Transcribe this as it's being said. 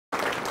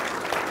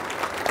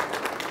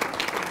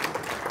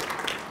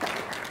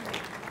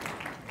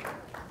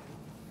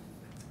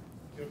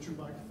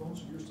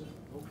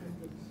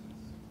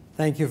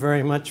Thank you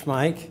very much,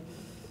 Mike.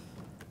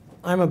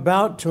 I'm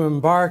about to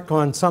embark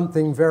on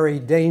something very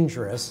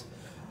dangerous.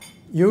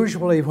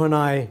 Usually when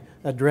I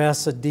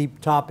address a deep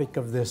topic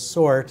of this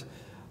sort,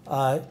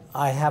 I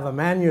have a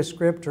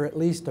manuscript or at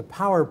least a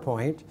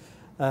PowerPoint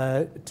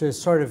to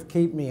sort of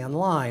keep me in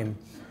line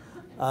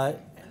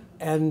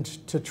and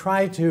to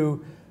try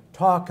to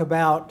talk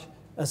about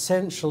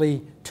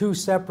essentially two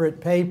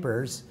separate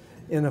papers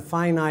in a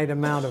finite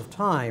amount of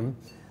time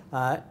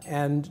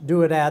and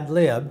do it ad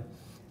lib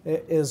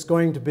is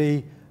going to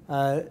be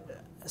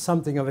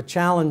something of a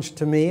challenge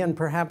to me and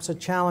perhaps a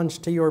challenge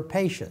to your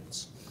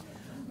patience.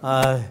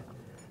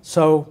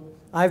 So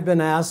I've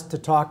been asked to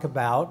talk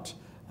about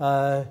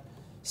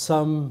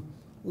some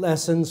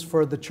lessons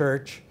for the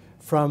church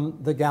from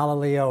the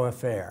Galileo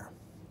affair.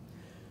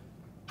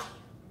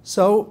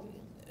 So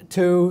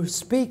to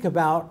speak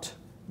about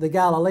the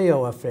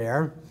Galileo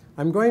affair,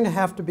 I'm going to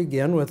have to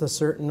begin with a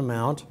certain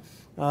amount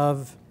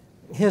of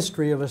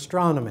history of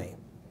astronomy.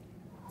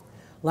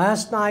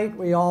 Last night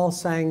we all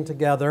sang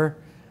together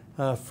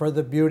for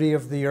the beauty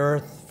of the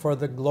earth, for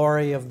the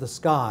glory of the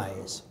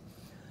skies.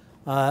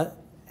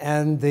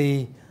 And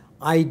the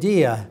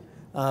idea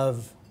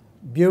of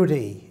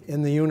beauty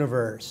in the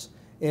universe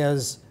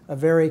is a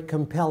very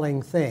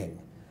compelling thing.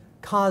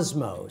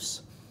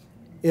 Cosmos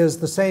is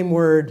the same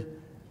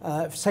word,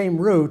 same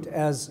root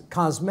as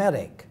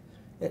cosmetic.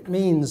 It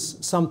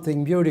means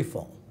something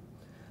beautiful.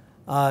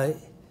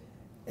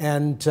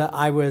 And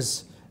I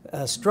was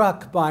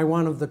struck by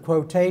one of the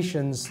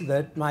quotations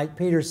that Mike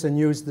Peterson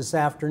used this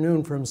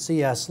afternoon from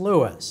C.S.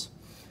 Lewis.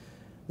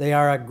 They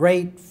are a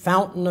great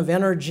fountain of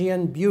energy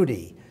and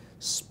beauty,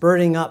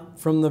 spurting up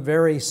from the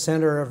very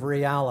center of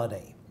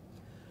reality.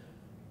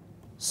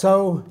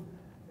 So,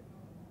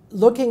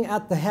 looking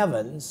at the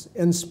heavens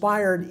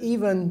inspired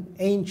even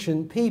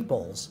ancient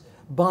peoples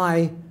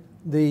by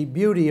the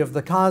beauty of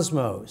the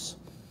cosmos.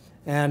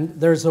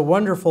 And there's a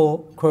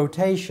wonderful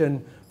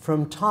quotation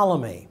from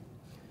Ptolemy.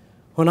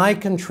 When I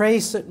can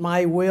trace at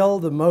my will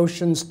the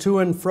motions to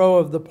and fro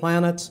of the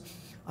planets,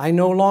 I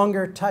no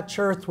longer touch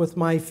earth with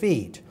my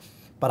feet,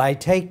 but I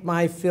take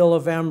my fill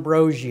of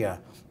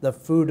ambrosia, the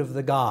food of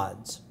the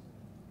gods.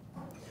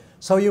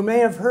 So you may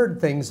have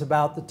heard things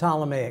about the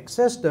Ptolemaic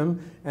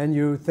system, and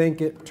you think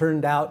it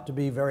turned out to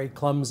be very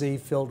clumsy,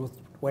 filled with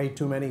way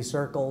too many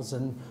circles,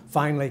 and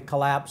finally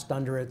collapsed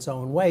under its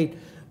own weight.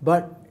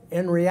 But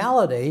in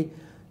reality,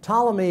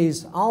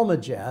 Ptolemy's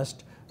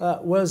Almagest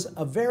was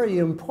a very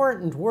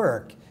important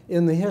work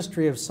in the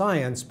history of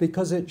science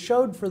because it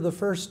showed for the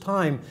first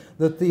time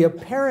that the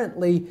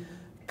apparently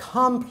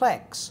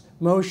complex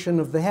motion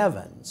of the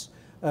heavens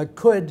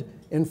could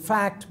in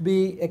fact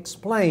be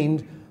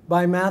explained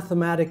by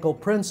mathematical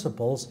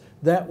principles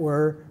that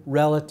were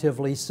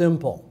relatively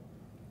simple.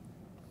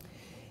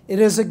 It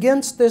is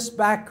against this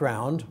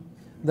background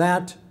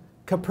that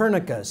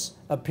Copernicus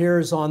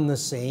appears on the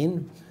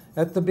scene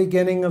at the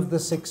beginning of the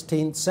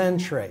 16th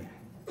century.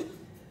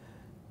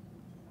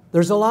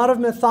 There's a lot of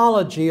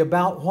mythology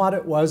about what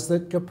it was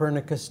that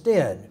Copernicus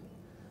did,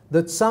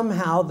 that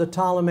somehow the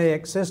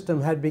Ptolemaic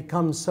system had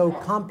become so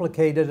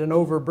complicated and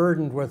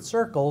overburdened with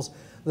circles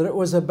that it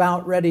was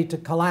about ready to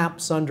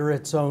collapse under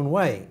its own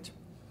weight.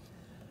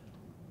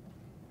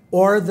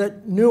 Or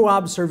that new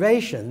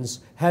observations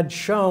had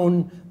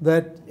shown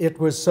that it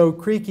was so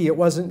creaky it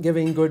wasn't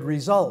giving good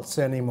results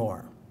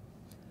anymore.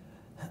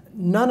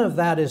 None of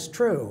that is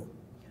true.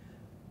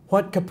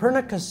 What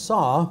Copernicus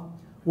saw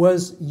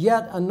was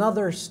yet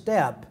another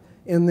step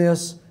in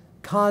this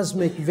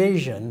cosmic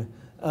vision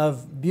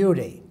of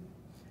beauty.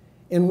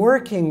 In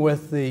working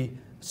with the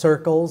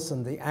circles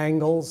and the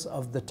angles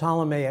of the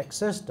Ptolemaic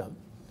system,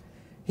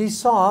 he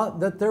saw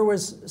that there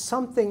was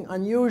something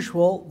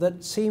unusual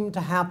that seemed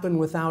to happen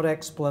without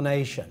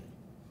explanation.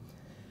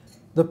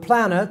 The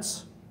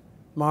planets,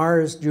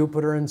 Mars,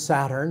 Jupiter, and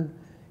Saturn,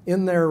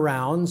 in their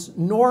rounds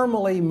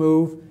normally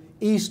move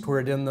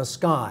eastward in the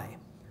sky,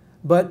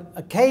 but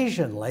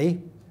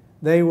occasionally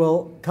they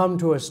will come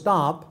to a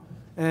stop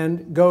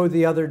and go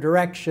the other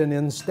direction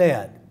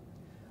instead.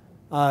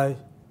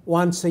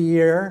 Once a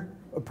year,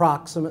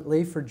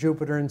 approximately, for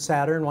Jupiter and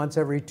Saturn, once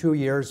every 2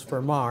 years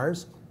for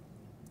Mars.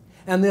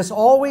 And this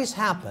always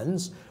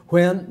happens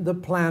when the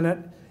planet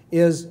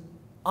is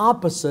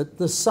opposite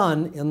the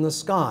sun in the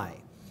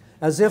sky,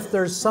 as if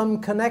there's some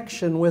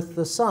connection with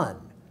the sun.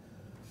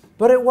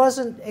 But it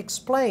wasn't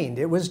explained.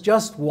 It was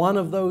just one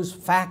of those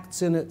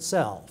facts in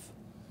itself.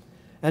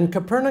 And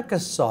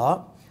Copernicus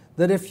saw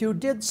that if you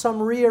did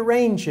some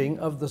rearranging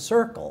of the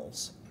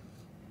circles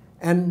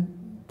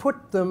and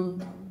put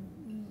them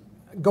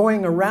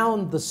going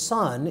around the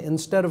sun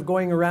instead of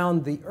going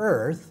around the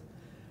earth,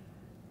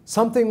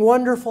 something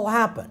wonderful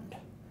happened.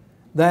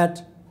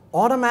 That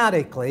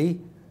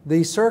automatically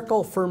the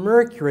circle for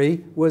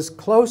Mercury was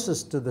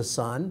closest to the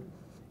sun.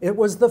 It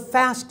was the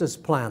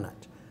fastest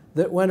planet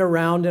that went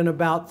around in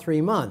about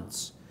 3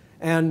 months.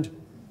 And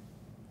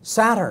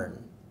Saturn,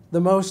 the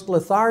most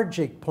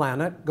lethargic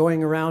planet,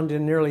 going around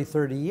in nearly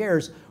 30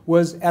 years,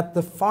 was at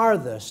the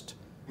farthest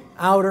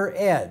outer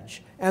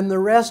edge. And the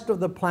rest of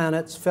the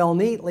planets fell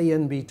neatly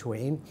in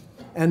between.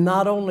 And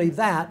not only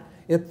that,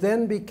 it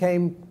then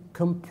became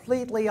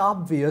completely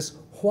obvious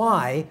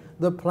why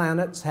the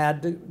planets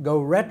had to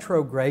go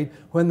retrograde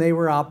when they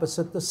were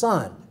opposite the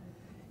sun.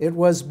 It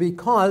was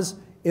because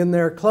in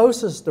their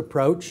closest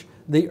approach,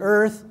 the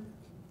Earth,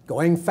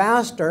 going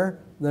faster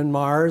than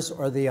Mars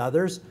or the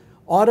others,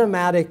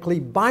 automatically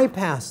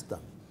bypassed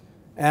them.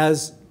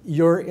 As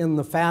you're in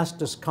the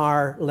fastest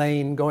car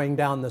lane going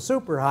down the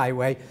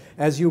superhighway,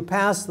 as you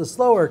pass the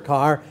slower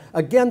car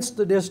against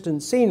the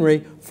distant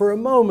scenery, for a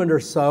moment or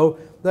so,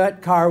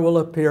 that car will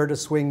appear to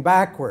swing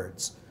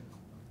backwards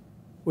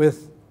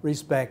with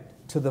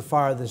respect to the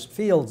farthest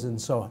fields and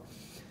so on.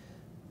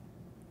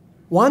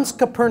 Once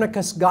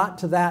Copernicus got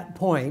to that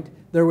point,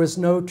 there was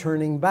no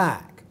turning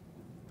back.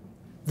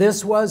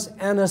 This was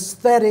an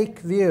aesthetic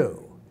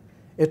view.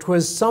 It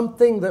was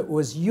something that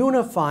was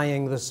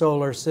unifying the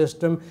solar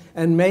system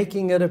and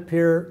making it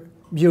appear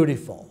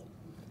beautiful.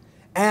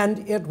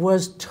 And it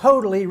was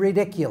totally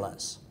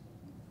ridiculous.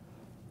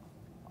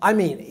 I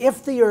mean,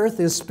 if the Earth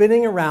is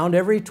spinning around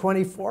every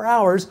 24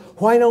 hours,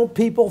 why don't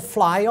people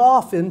fly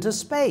off into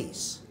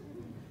space?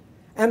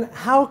 And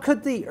how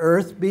could the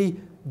Earth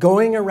be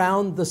going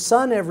around the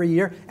sun every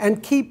year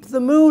and keep the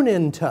moon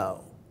in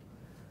tow?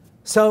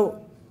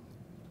 So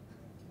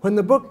when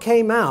the book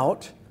came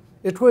out,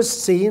 it was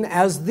seen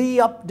as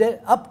the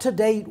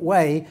up-to-date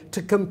way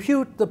to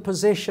compute the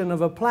position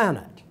of a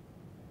planet.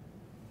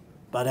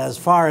 But as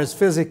far as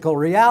physical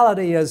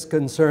reality is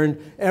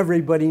concerned,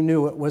 everybody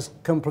knew it was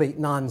complete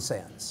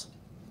nonsense.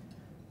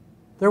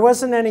 There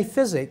wasn't any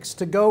physics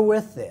to go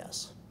with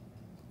this.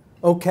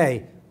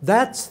 Okay,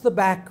 that's the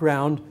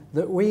background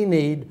that we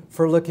need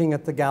for looking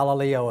at the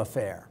Galileo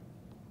affair.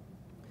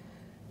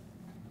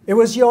 It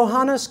was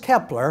Johannes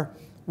Kepler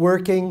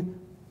working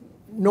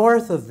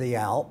north of the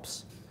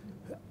Alps.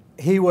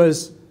 He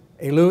was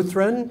a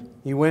Lutheran.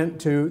 He went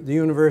to the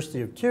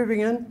University of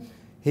Tübingen.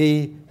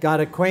 He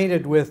got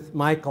acquainted with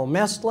Michael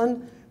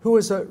Mestlin, who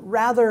was a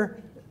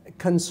rather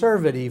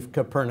conservative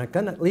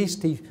Copernican. At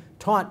least he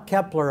taught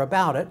Kepler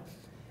about it.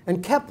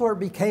 And Kepler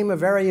became a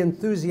very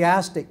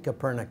enthusiastic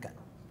Copernican.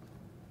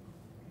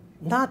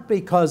 Not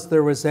because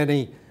there was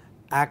any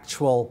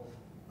actual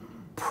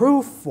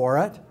proof for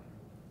it,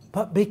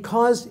 but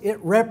because it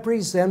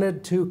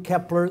represented to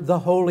Kepler the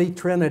Holy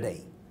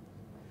Trinity.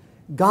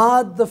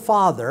 God the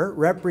Father,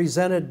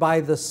 represented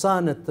by the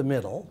Son at the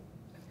middle,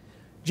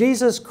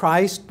 Jesus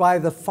Christ by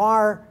the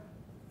far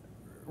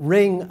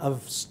ring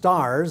of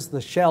stars,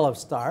 the shell of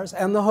stars,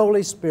 and the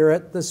Holy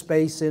Spirit, the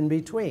space in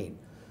between.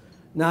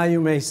 Now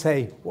you may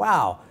say,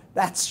 wow,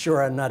 that's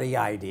sure a nutty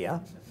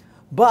idea.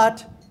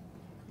 But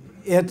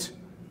it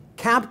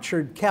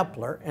captured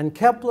Kepler, and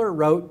Kepler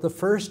wrote the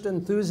first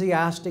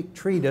enthusiastic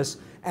treatise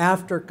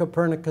after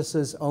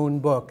Copernicus's own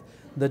book,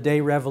 the De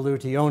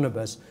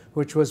Revolutionibus,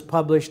 which was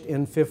published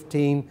in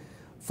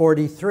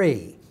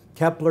 1543.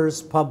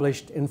 Kepler's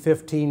published in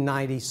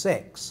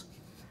 1596.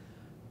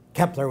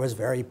 Kepler was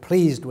very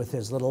pleased with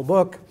his little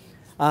book,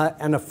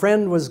 and a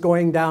friend was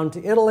going down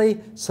to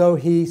Italy, so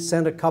he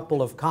sent a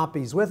couple of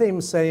copies with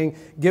him saying,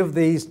 give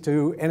these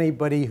to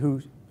anybody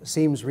who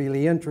seems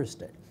really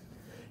interested.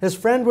 His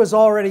friend was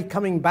already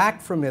coming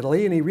back from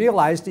Italy, and he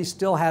realized he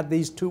still had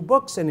these two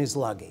books in his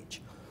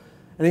luggage.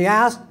 And he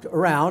asked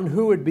around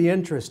who would be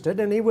interested,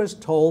 and he was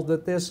told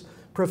that this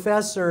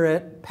professor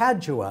at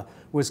Padua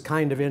was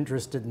kind of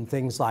interested in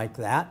things like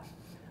that.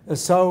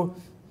 So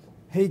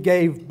he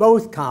gave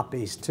both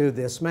copies to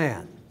this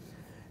man,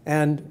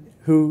 and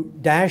who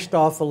dashed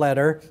off a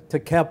letter to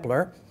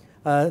Kepler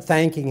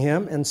thanking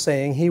him and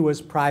saying he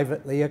was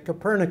privately a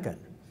Copernican.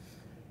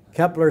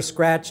 Kepler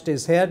scratched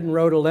his head and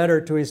wrote a letter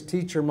to his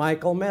teacher,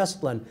 Michael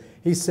Mestlin.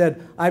 He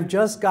said, I've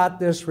just got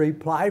this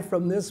reply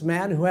from this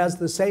man who has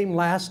the same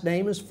last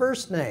name as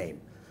first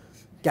name,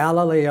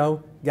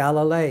 Galileo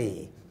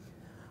Galilei.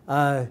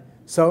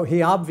 So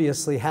he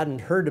obviously hadn't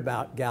heard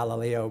about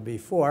Galileo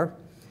before.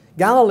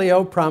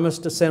 Galileo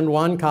promised to send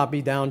one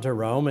copy down to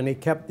Rome, and he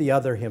kept the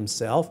other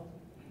himself.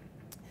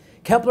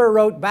 Kepler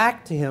wrote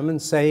back to him and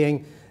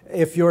saying,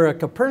 if you're a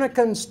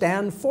Copernican,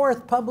 stand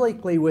forth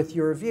publicly with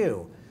your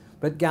view.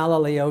 But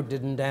Galileo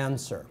didn't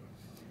answer.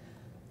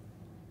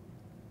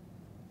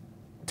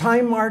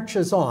 Time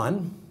marches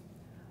on,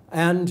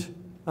 and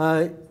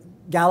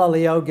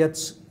Galileo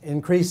gets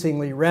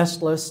increasingly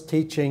restless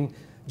teaching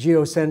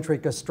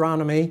geocentric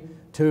astronomy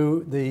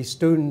to the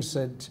students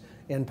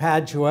in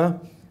Padua,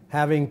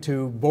 having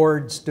to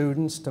board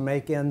students to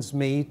make ends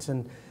meet,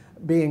 and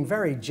being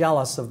very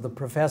jealous of the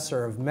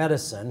professor of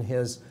medicine,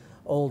 his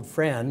old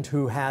friend,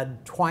 who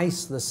had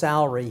twice the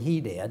salary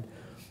he did.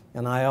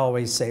 And I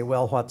always say,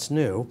 well, what's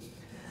new?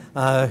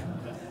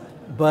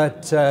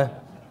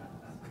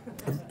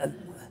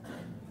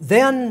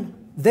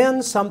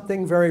 Then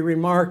something very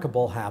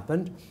remarkable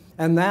happened,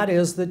 and that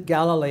is that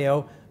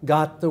Galileo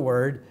got the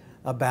word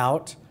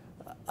about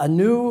a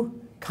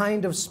new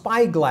kind of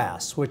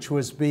spyglass which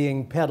was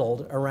being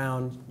peddled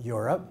around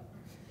Europe.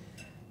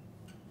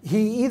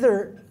 He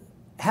either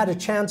had a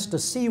chance to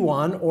see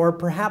one or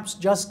perhaps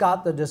just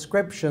got the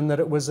description that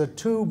it was a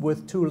tube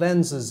with two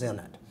lenses in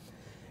it.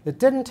 It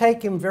didn't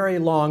take him very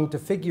long to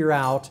figure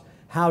out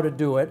how to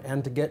do it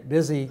and to get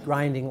busy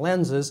grinding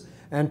lenses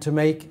and to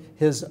make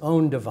his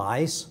own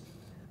device,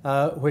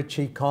 which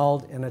he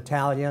called in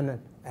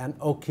Italian an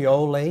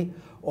occhiale,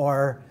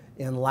 or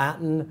in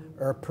Latin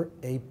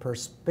a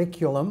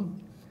perspiculum.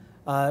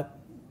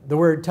 The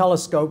word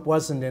telescope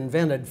wasn't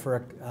invented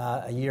for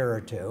a year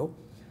or two,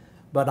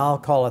 but I'll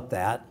call it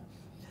that.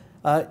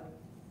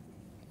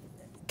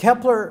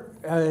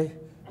 Kepler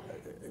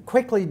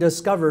quickly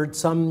discovered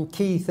some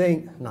key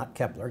thing, not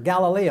Kepler,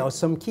 Galileo,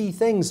 some key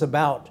things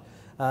about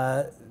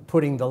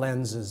putting the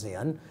lenses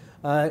in,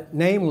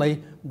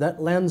 namely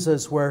that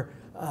lenses were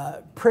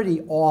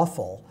pretty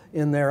awful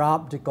in their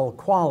optical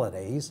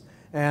qualities,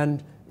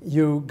 and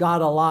you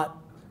got a lot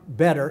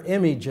better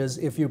images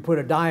if you put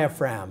a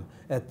diaphragm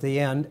at the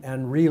end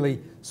and really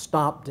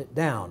stopped it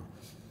down,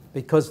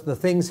 because the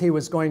things he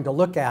was going to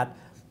look at,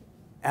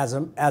 as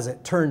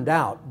it turned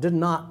out, did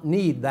not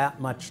need that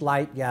much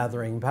light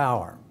gathering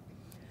power.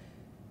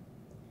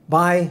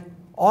 By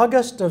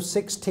August of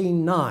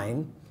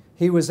 1609,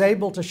 he was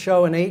able to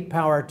show an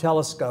 8-power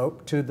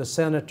telescope to the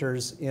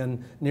senators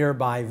in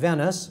nearby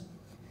Venice,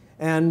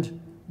 and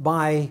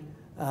by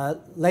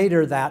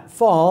later that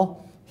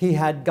fall, he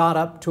had got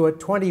up to a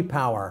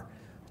 20-power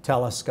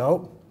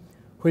telescope,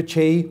 which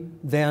he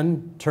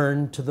then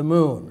turned to the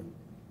moon.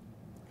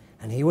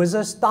 And he was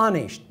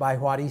astonished by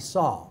what he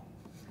saw.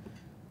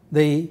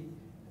 The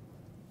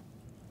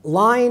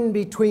line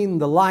between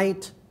the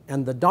light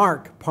and the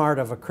dark part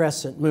of a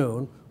crescent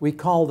moon we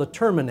call the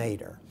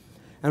terminator.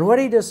 And what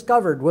he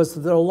discovered was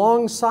that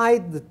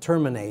alongside the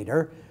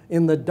terminator,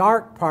 in the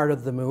dark part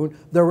of the moon,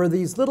 there were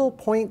these little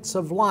points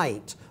of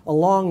light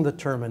along the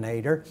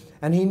terminator,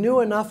 and he knew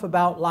enough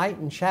about light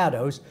and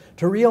shadows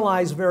to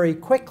realize very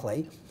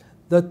quickly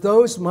that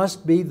those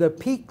must be the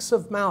peaks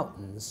of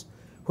mountains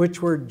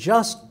which were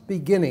just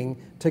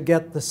beginning to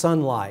get the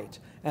sunlight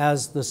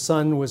as the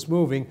sun was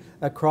moving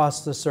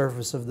across the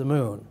surface of the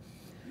moon.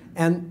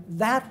 And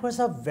that was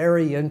a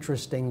very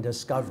interesting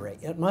discovery.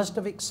 It must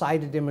have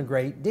excited him a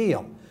great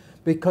deal,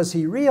 because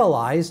he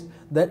realized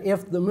that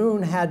if the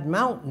moon had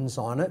mountains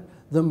on it,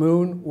 the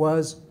moon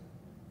was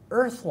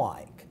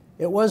Earth-like.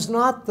 It was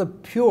not the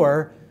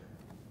pure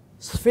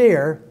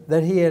sphere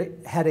that he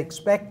had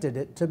expected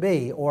it to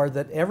be, or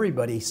that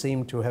everybody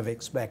seemed to have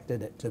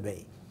expected it to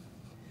be.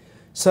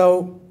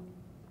 So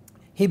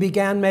he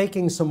began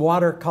making some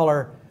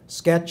watercolor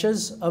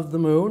sketches of the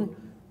moon,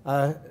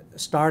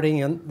 starting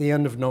in the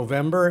end of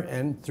November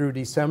and through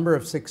December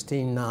of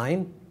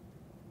 1609.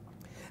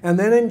 And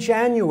then in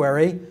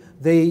January,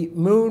 the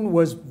moon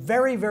was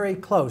very, very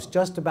close,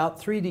 just about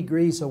 3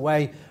 degrees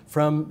away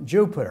from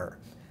Jupiter.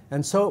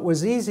 And so it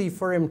was easy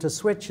for him to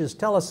switch his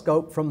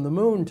telescope from the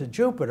moon to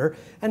Jupiter,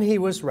 and he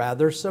was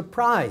rather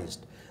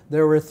surprised.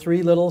 There were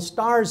 3 little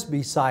stars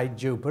beside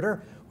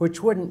Jupiter,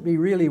 which wouldn't be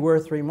really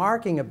worth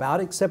remarking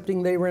about,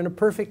 excepting they were in a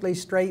perfectly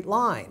straight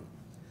line.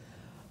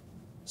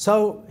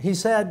 So he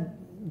said,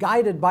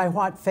 guided by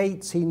what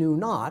fates he knew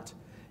not,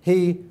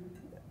 he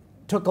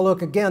took a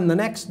look again the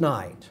next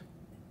night.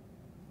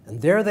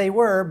 And there they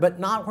were, but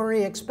not where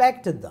he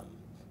expected them.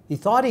 He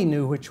thought he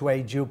knew which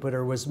way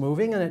Jupiter was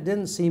moving, and it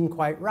didn't seem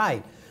quite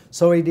right.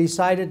 So he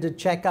decided to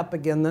check up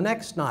again the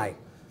next night,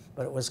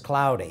 but it was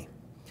cloudy.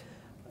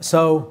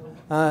 So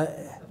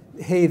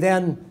he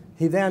then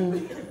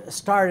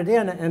started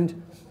in,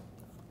 and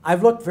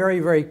I've looked very,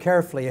 very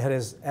carefully at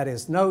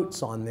his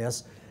notes on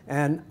this,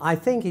 and I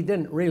think he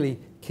didn't really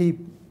keep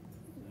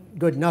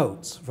good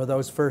notes for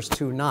those first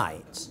 2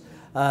 nights.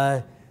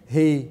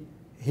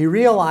 He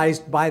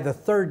realized by the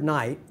 3rd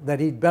night that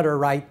he'd better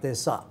write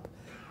this up.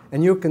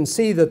 And you can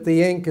see that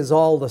the ink is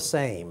all the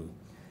same.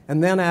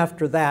 And then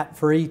after that,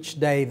 for each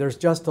day, there's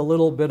just a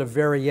little bit of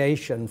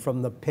variation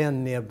from the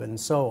pen nib and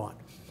so on.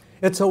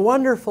 It's a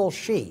wonderful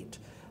sheet,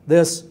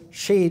 this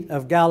sheet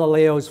of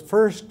Galileo's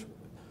first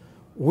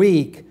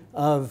week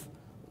of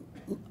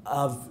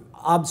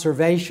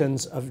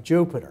observations of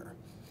Jupiter,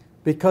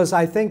 because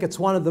I think it's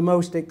one of the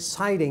most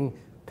exciting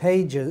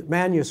pages,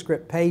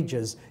 manuscript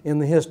pages in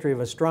the history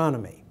of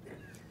astronomy.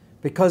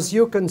 Because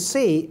you can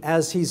see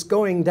as he's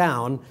going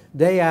down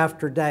day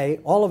after day,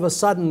 all of a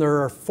sudden there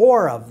are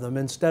 4 of them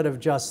instead of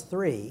just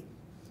 3.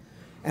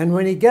 And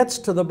when he gets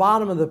to the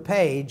bottom of the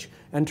page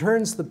and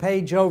turns the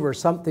page over,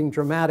 something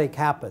dramatic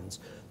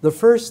happens. The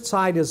first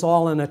side is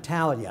all in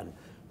Italian.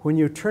 When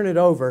you turn it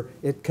over,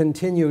 it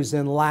continues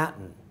in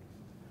Latin.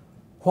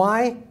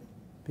 Why?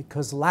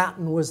 Because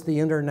Latin was the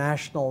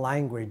international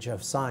language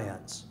of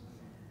science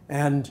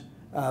and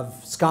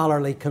of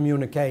scholarly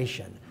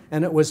communication.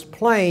 And it was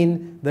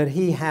plain that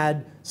he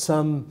had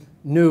some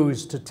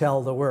news to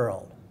tell the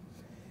world.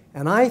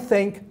 And I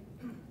think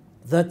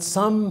that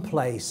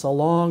someplace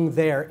along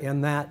there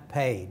in that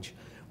page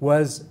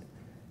was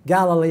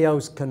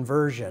Galileo's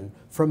conversion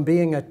from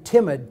being a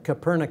timid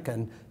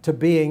Copernican to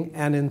being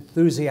an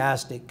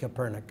enthusiastic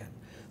Copernican.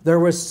 There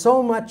was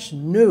so much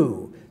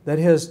new that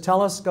his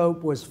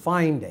telescope was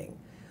finding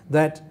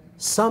that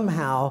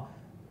somehow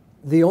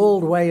the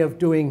old way of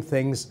doing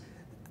things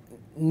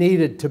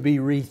needed to be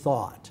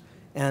rethought.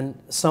 and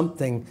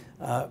something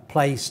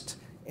placed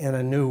in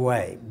a new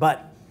way.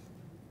 But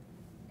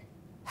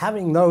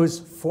having those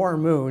 4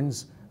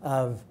 moons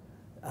of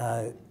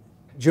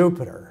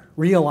Jupiter,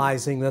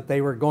 realizing that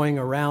they were going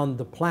around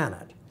the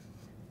planet,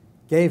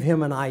 gave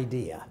him an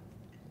idea.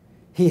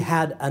 He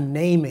had a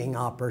naming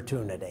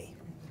opportunity.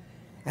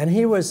 And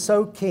he was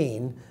so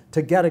keen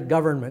to get a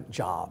government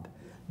job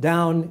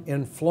down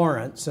in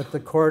Florence at the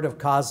court of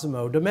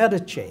Cosimo de'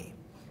 Medici.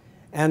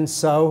 And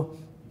so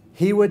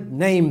he would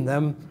name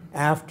them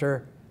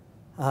after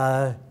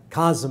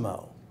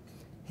Cosimo.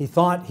 He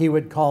thought he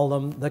would call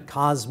them the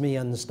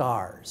Cosmian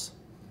stars.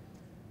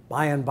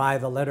 By and by,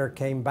 the letter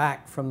came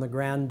back from the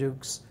Grand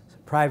Duke's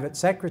private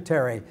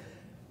secretary,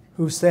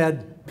 who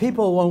said,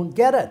 people won't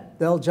get it.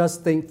 They'll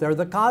just think they're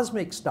the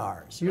cosmic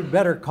stars. You'd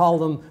better call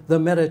them the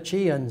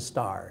Medicean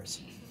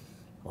stars.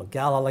 Well,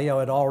 Galileo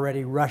had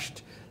already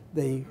rushed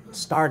the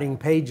starting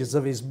pages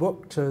of his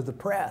book to the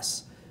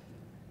press.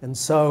 And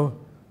so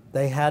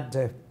they had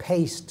to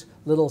paste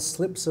little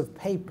slips of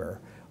paper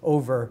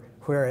over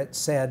where it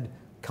said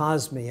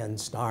Cosmian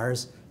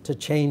stars to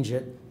change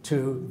it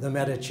to the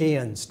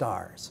Medicean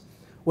stars.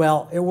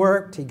 Well, it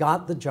worked. He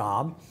got the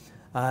job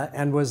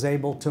and was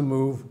able to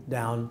move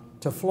down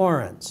to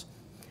Florence.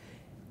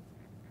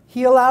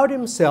 He allowed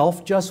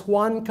himself just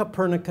one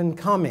Copernican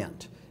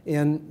comment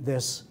in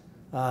this,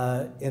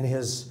 in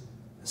his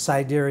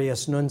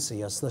Sidereus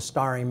Nuncius, the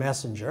starry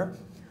messenger.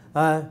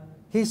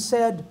 He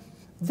said,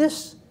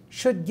 this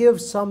should give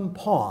some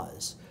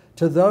pause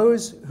to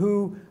those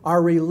who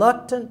are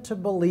reluctant to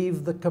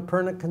believe the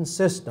Copernican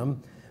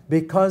system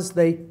because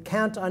they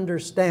can't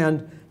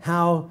understand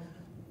how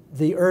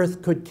the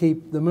Earth could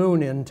keep the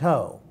moon in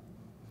tow.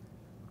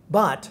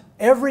 But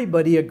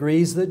everybody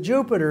agrees that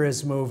Jupiter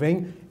is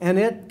moving, and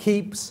it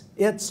keeps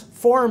its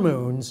 4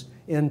 moons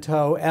in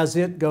tow as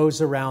it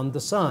goes around the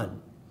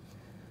sun.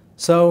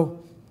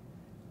 So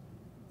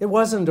it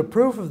wasn't a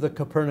proof of the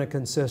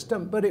Copernican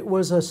system, but it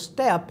was a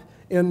step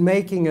in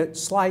making it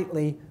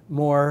slightly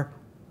more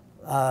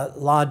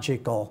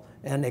logical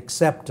and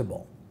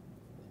acceptable.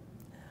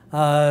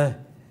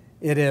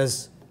 It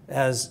is,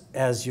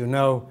 as you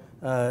know,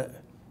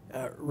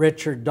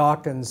 Richard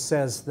Dawkins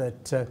says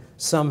that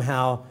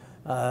somehow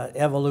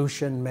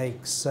evolution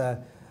makes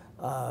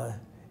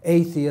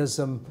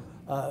atheism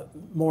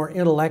more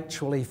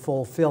intellectually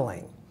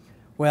fulfilling.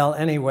 Well,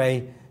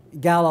 anyway,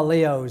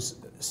 Galileo's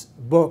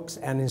books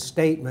and his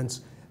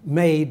statements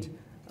made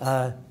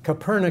the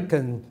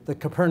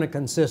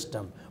Copernican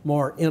system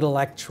more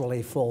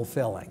intellectually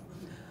fulfilling.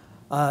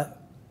 But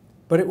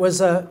it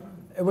was a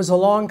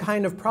long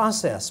kind of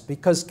process,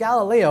 because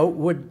Galileo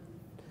would,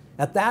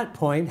 at that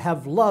point,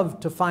 have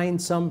loved to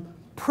find some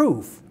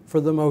proof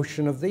for the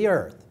motion of the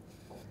Earth.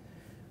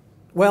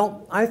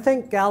 Well, I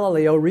think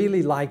Galileo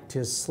really liked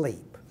his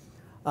sleep.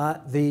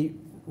 The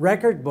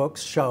record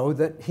books show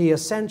that he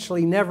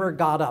essentially never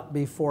got up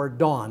before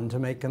dawn to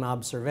make an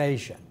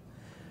observation.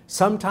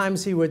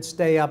 Sometimes he would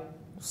stay up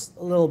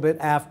a little bit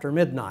after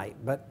midnight,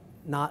 but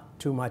not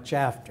too much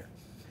after.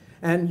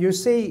 And you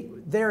see,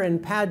 there in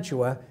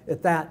Padua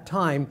at that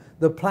time,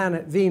 the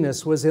planet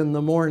Venus was in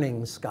the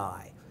morning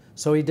sky,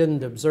 so he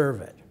didn't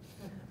observe it.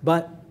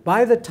 But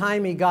by the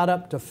time he got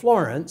up to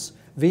Florence,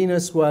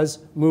 Venus was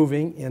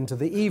moving into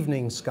the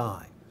evening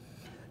sky.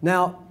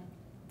 Now,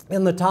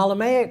 in the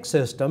Ptolemaic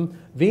system,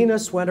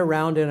 Venus went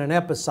around in an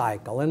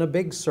epicycle, in a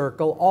big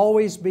circle,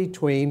 always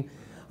between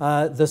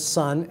the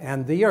sun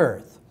and the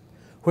earth,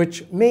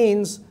 which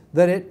means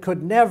that it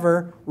could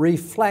never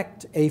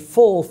reflect a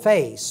full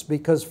face,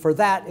 because for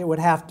that it would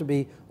have to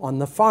be on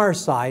the far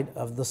side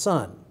of the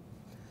sun.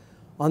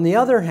 On the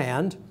other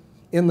hand,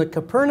 in the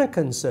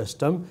Copernican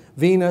system,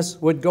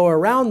 Venus would go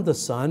around the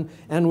sun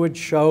and would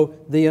show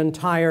the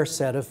entire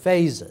set of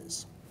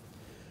phases.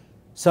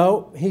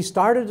 So he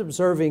started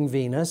observing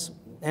Venus,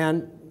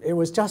 and it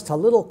was just a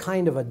little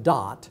kind of a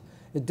dot.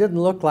 It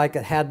didn't look like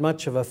it had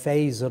much of a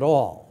phase at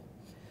all.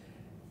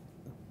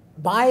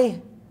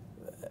 By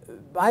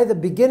the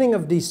beginning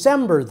of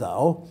December,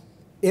 though,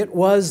 it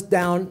was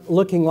down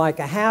looking like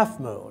a half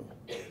moon.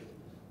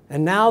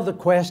 And now the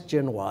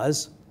question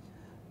was,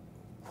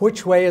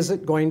 which way is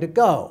it going to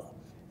go?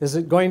 Is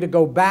it going to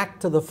go back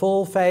to the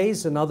full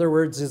phase? In other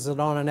words, is it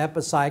on an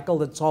epicycle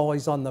that's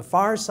always on the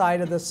far side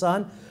of the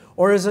sun?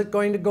 Or is it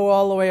going to go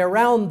all the way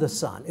around the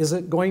sun? Is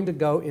it going to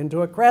go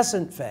into a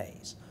crescent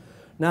phase?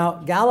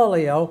 Now,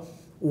 Galileo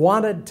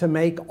wanted to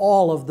make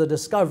all of the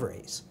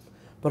discoveries.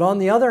 But on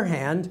the other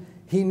hand,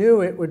 he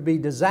knew it would be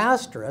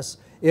disastrous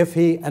if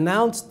he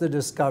announced the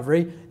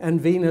discovery and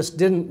Venus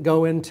didn't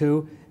go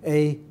into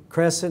a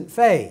crescent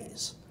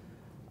phase.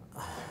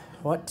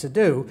 What to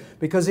do?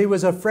 Because he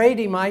was afraid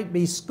he might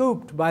be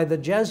scooped by the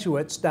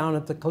Jesuits down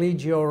at the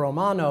Collegio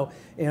Romano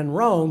in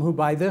Rome, who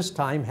by this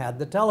time had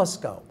the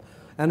telescope.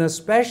 And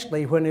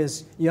especially when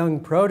his young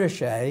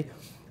protege,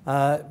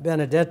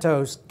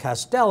 Benedetto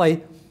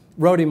Castelli,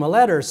 wrote him a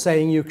letter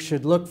saying you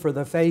should look for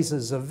the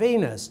phases of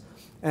Venus.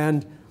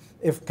 And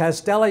if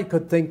Castelli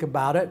could think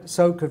about it,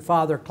 so could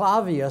Father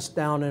Clavius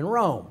down in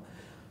Rome.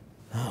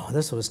 Oh,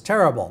 this was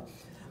terrible.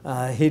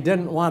 He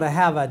didn't want to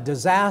have a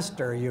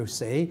disaster, you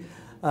see.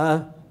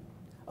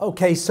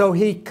 Okay, so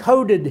he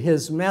coded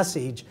his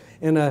message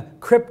in a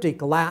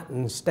cryptic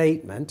Latin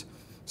statement,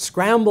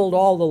 scrambled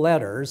all the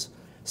letters,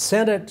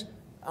 sent it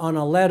on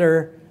a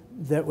letter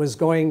that was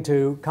going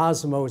to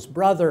Cosimo's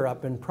brother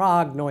up in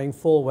Prague, knowing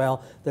full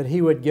well that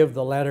he would give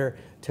the letter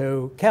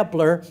to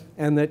Kepler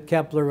and that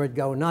Kepler would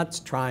go nuts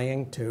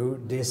trying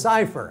to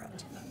decipher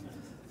it.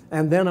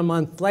 And then a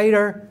month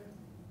later,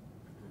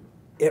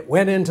 it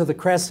went into the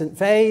crescent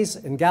phase,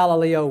 and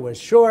Galileo was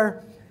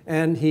sure,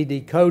 and he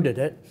decoded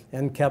it,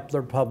 and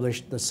Kepler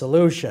published the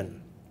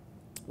solution.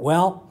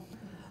 Well,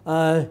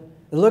 it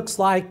looks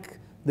like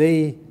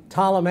the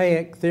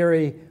Ptolemaic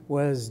theory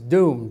was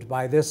doomed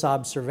by this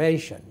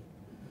observation.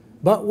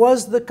 But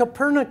was the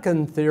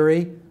Copernican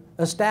theory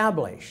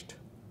established?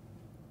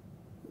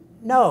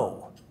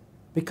 No,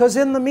 because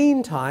in the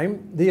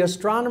meantime, the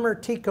astronomer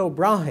Tycho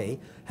Brahe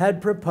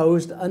had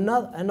proposed an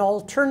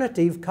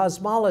alternative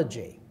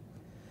cosmology.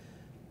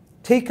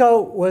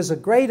 Tycho was a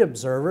great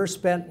observer,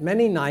 spent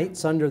many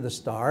nights under the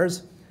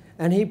stars,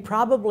 and he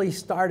probably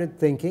started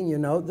thinking, you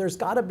know, there's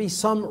got to be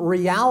some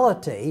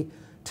reality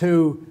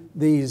to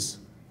these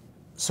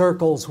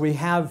circles we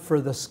have for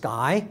the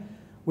sky.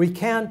 We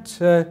can't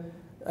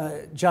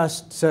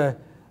just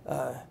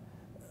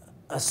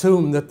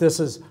assume that this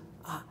is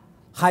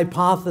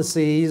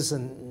hypotheses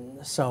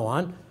and so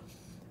on.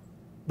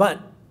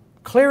 But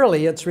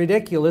clearly it's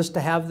ridiculous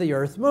to have the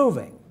Earth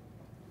moving.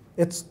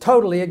 It's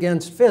totally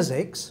against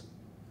physics,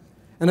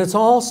 and it's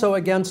also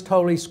against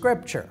Holy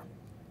Scripture.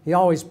 He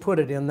always put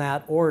it in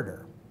that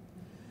order.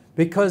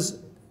 Because,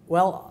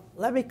 well,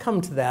 let me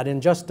come to that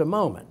in just a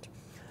moment.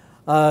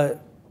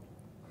 But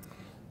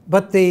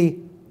the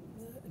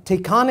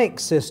Tychonic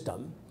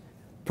system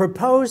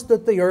proposed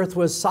that the Earth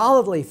was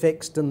solidly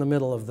fixed in the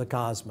middle of the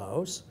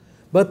cosmos,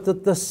 but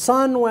that the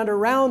sun went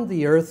around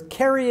the Earth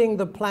carrying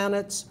the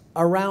planets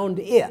around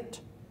it,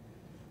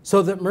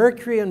 so that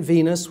Mercury and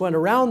Venus went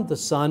around the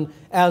sun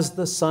as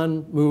the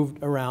sun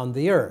moved around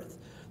the Earth.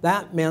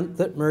 That meant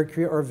that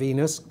Mercury or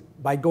Venus,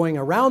 by going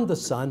around the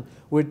sun,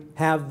 would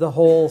have the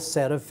whole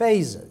set of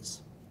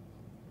phases.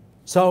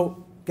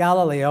 So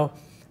Galileo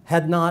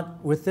had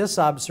not, with this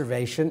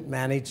observation,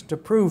 managed to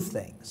prove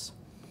things.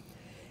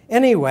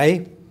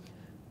 Anyway,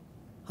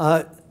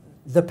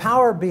 the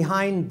power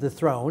behind the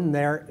throne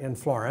there in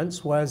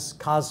Florence was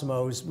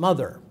Cosimo's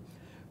mother,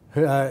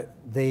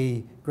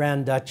 the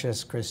Grand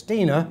Duchess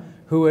Christina,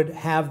 who would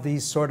have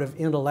these sort of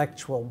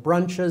intellectual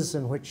brunches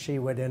in which she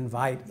would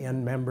invite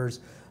in members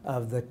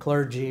of the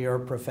clergy or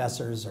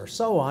professors or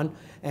so on.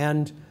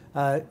 And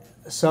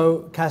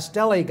so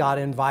Castelli got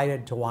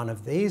invited to one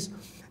of these,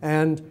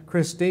 and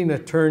Christina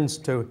turns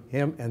to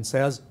him and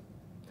says,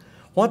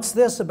 "What's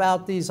this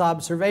about these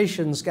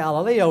observations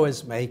Galileo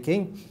is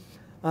making?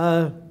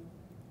 Are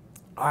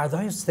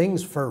those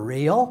things for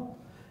real?"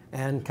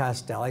 And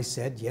Castelli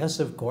said, "Yes,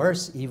 of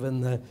course.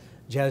 Even the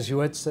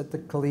Jesuits at the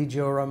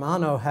Collegio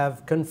Romano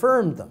have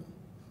confirmed them."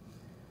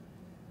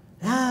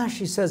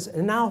 She says,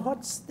 "And now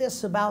what's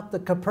this about the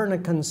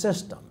Copernican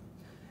system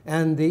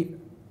and the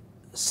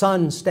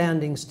sun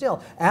standing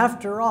still?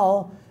 After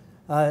all,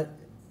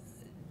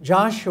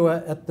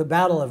 Joshua at the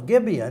Battle of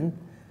Gibeon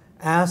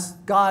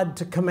asked God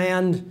to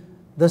command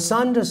the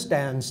sun to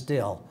stand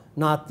still,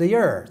 not the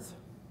earth."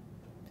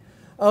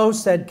 "Oh,"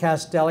 said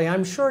Castelli,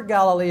 "I'm sure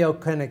Galileo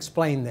can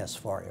explain this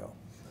for you."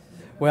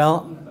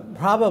 Well,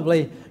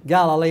 probably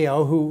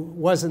Galileo, who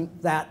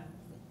wasn't that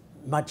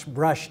much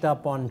brushed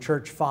up on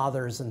church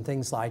fathers and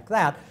things like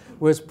that,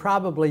 was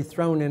probably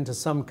thrown into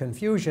some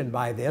confusion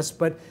by this,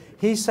 but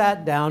he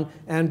sat down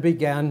and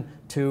began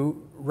to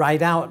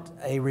write out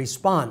a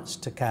response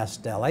to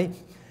Castelli.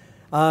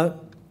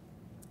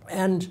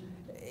 And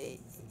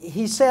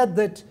he said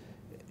that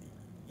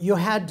you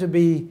had to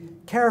be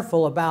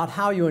careful about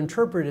how you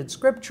interpreted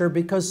Scripture,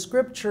 because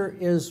Scripture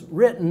is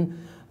written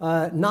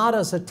not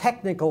as a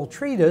technical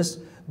treatise,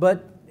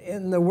 but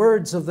in the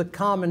words of the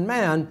common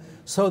man,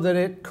 so that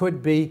it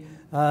could be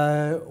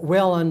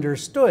well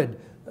understood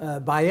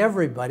by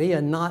everybody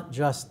and not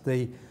just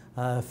the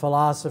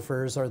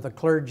philosophers or the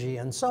clergy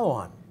and so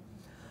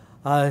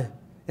on.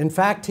 In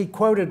fact, he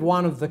quoted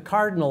one of the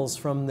cardinals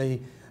from the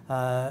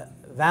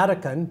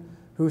Vatican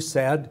who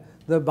said,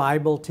 "The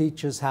Bible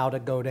teaches how to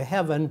go to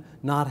heaven,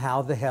 not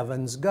how the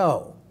heavens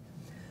go."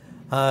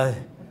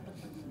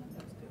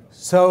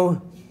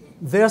 So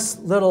this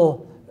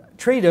little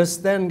treatise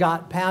then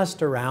got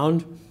passed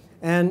around,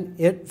 and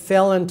it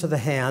fell into the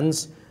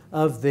hands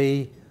of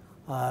the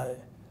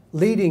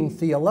leading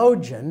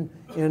theologian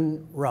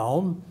in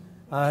Rome,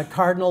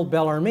 Cardinal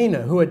Bellarmine,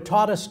 who had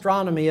taught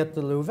astronomy at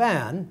the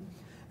Louvain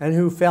and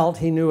who felt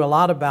he knew a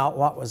lot about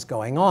what was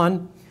going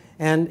on.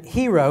 And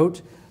he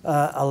wrote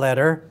a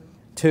letter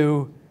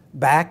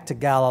back to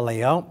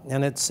Galileo,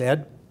 and it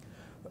said,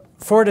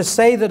 "For to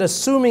say that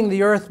assuming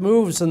the earth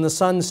moves and the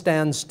sun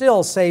stands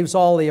still saves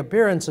all the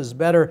appearances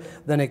better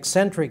than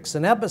eccentrics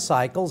and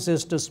epicycles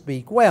is to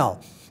speak well.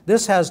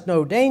 This has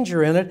no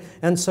danger in it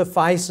and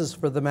suffices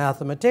for the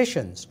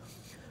mathematicians.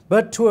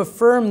 But to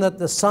affirm that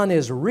the sun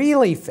is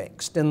really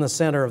fixed in the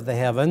center of the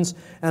heavens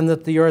and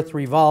that the earth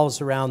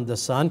revolves around the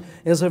sun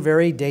is a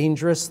very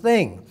dangerous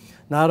thing,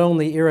 not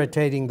only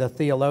irritating the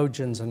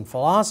theologians and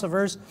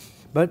philosophers,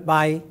 but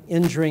by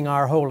injuring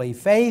our holy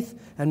faith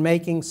and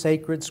making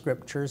sacred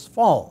scriptures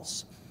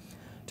false.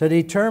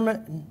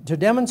 To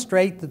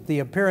demonstrate that the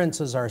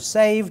appearances are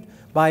saved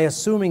by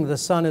assuming the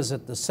sun is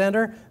at the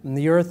center and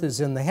the earth is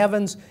in the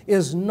heavens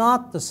is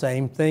not the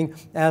same thing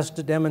as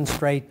to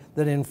demonstrate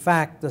that in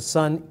fact the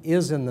sun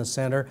is in the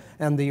center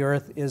and the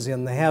earth is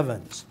in the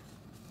heavens.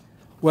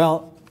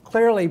 Well,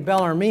 clearly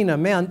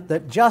Bellarmine meant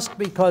that just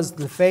because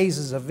the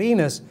phases of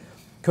Venus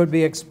could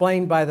be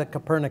explained by the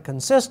Copernican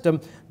system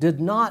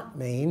did not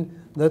mean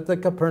that the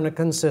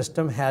Copernican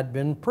system had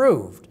been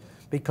proved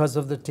because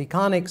of the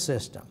Tychonic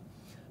system.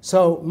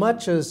 So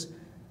much as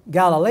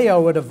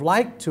Galileo would have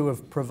liked to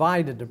have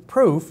provided a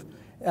proof,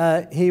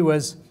 he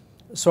was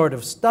sort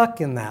of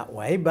stuck in that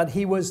way, but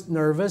he was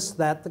nervous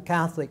that the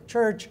Catholic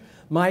Church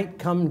might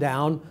come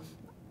down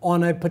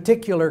on a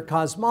particular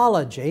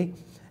cosmology,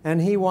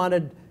 and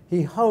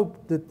he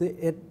hoped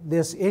that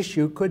this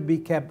issue could be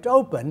kept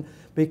open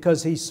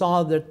because he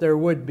saw that there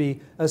would be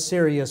a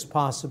serious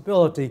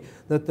possibility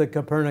that the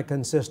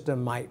Copernican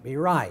system might be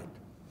right.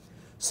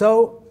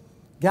 So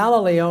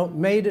Galileo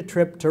made a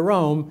trip to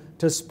Rome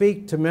to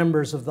speak to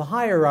members of the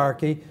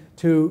hierarchy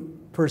to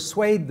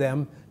persuade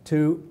them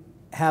to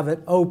have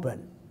it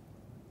open.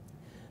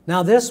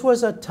 Now this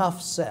was a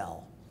tough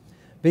sell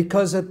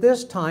because at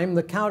this time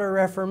the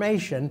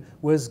Counter-Reformation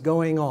was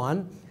going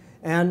on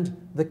and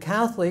the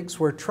Catholics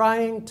were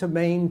trying to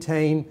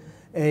maintain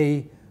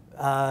a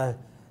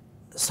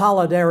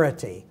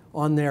solidarity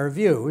on their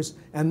views,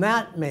 and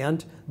that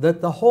meant that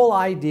the whole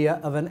idea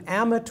of an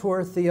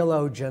amateur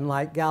theologian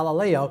like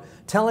Galileo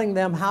telling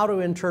them how to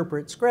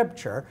interpret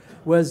Scripture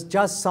was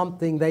just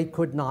something they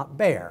could not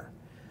bear.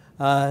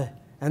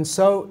 And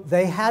so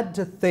they had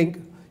to think,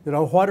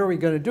 what are we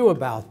going to do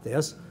about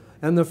this?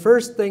 And the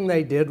first thing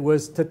they did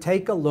was to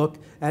take a look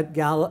at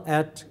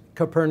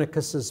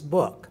Copernicus's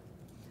book.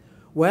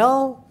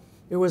 Well,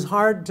 it was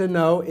hard to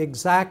know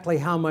exactly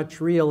how much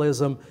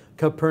realism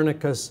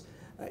Copernicus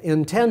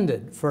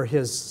intended for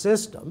his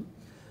system.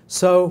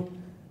 So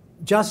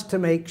just to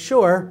make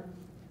sure,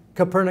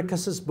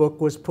 Copernicus's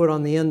book was put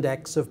on the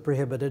index of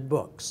prohibited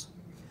books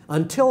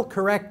until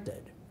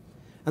corrected.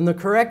 And the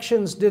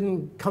corrections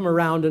didn't come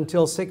around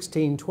until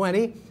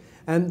 1620,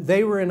 and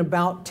they were in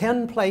about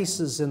 10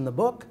 places in the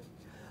book,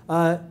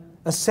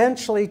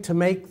 essentially to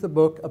make the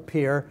book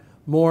appear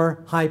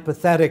more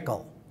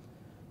hypothetical.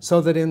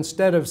 So that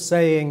instead of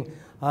saying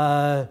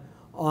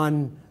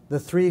on the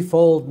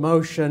threefold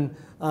motion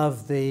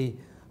of the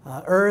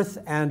earth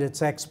and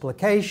its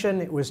explication,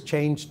 it was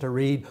changed to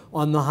read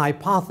on the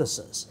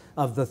hypothesis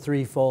of the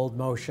threefold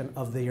motion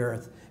of the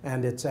earth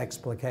and its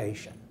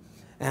explication,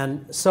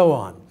 and so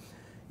on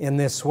in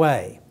this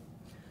way.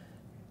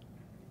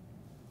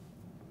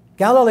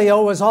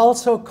 Galileo was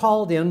also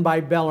called in by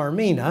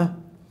Bellarmine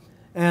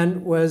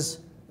and was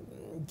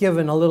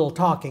given a little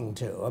talking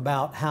to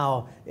about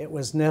how it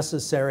was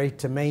necessary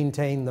to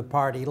maintain the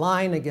party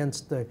line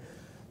against the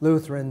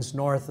Lutherans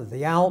north of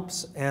the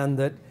Alps, and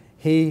that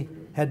he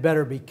had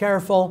better be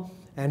careful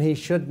and he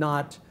should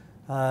not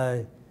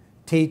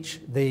teach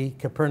the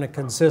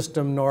Copernican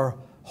system nor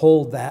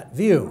hold that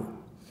view.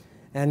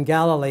 And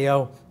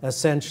Galileo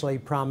essentially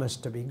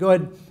promised to be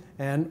good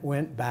and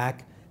went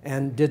back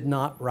and did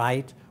not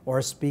write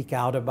or speak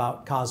out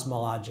about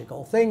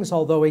cosmological things,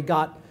 although he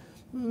got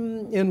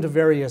into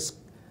various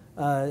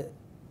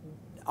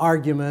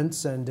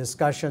arguments and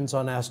discussions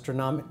on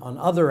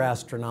other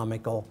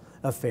astronomical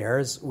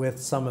affairs with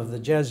some of the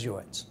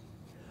Jesuits.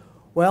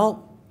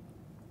 Well,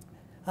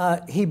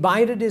 he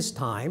bided his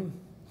time,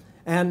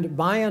 and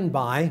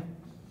by,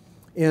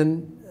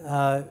 in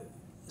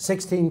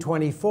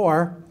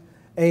 1624,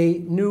 a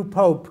new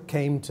pope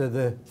came to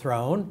the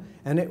throne,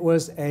 and it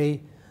was a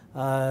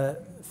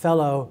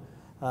fellow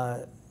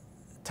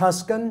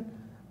Tuscan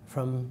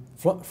from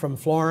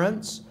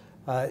Florence,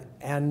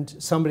 and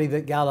somebody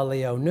that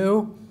Galileo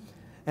knew.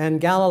 And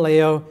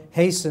Galileo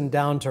hastened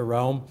down to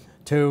Rome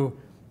to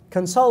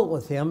consult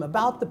with him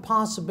about the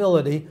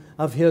possibility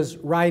of his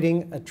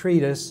writing a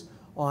treatise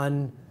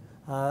on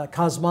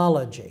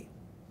cosmology.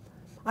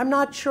 I'm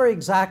not sure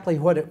exactly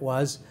what it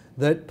was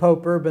that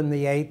Pope Urban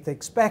VIII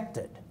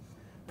expected.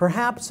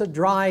 Perhaps a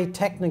dry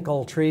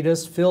technical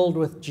treatise filled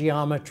with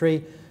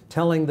geometry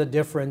telling the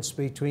difference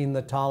between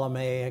the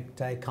Ptolemaic,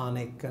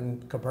 Tychonic,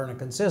 and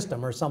Copernican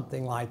system, or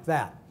something like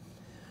that.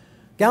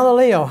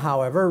 Galileo,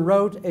 however,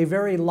 wrote a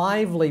very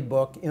lively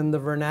book in the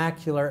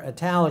vernacular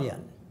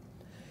Italian.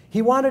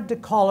 He wanted to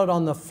call it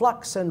On the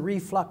Flux and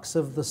Reflux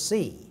of the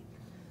Sea,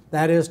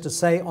 that is to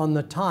say, on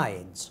the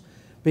tides,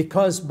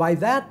 because by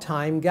that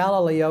time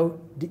Galileo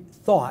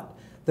thought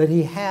that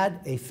he had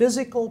a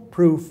physical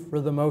proof for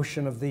the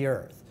motion of the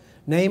earth.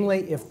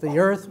 Namely, if the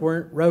earth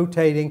weren't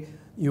rotating,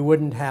 you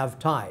wouldn't have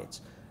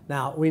tides.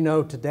 Now, we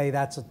know today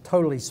that's a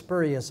totally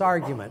spurious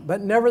argument,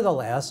 but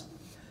nevertheless,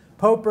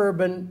 Pope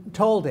Urban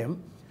told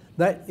him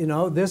that, you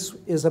know, this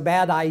is a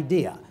bad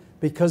idea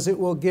because it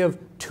will give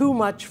too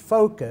much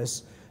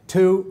focus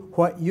to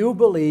what you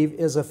believe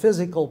is a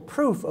physical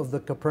proof of the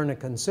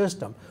Copernican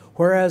system,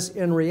 whereas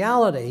in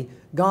reality,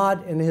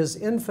 God in His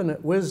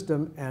infinite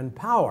wisdom and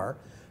power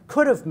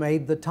could have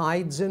made the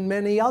tides in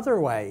many other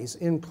ways,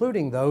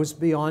 including those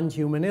beyond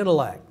human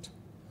intellect.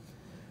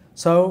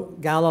 So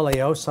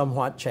Galileo,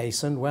 somewhat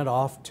chastened, went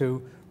off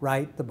to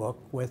write the book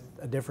with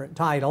a different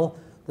title,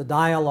 The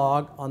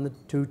Dialogue on the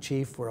Two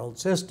Chief World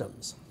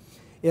Systems.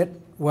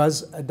 It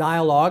was a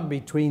dialogue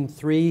between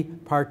three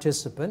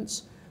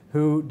participants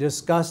who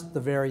discussed the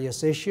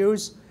various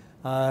issues.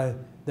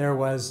 There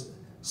was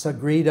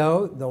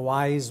Sagredo, the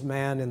wise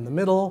man in the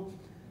middle.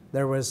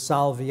 There was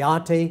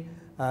Salviati,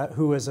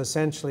 who was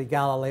essentially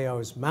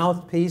Galileo's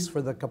mouthpiece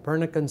for the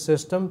Copernican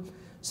system.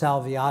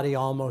 Salviati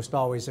almost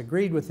always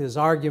agreed with his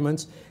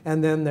arguments.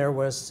 And then there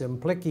was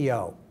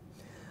Simplicio.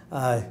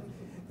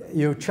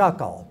 You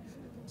chuckle.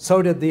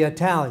 So did the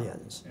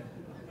Italians.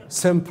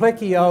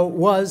 Simplicio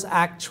was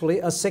actually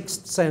a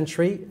 6th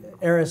century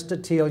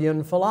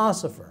Aristotelian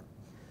philosopher.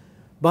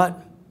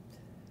 But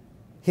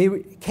he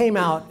came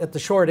out at the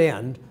short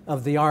end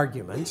of the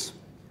arguments.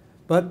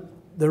 But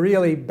the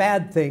really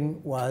bad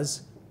thing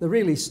was, the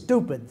really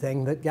stupid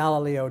thing that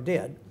Galileo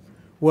did,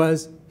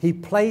 was he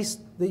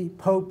placed the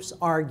Pope's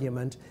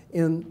argument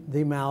in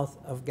the mouth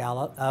of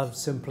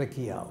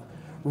Simplicio.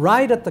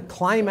 Right at the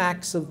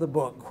climax of the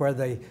book, where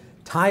the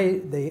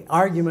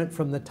argument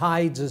from the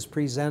tides is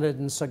presented,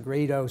 and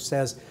Sagredo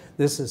says,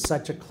 this is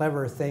such a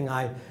clever thing,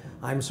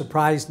 I'm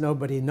surprised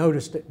nobody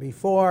noticed it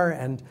before,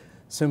 and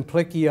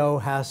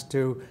Simplicio has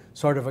to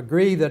sort of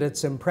agree that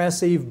it's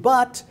impressive,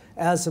 but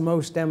as the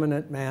most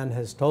eminent man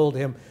has told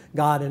him,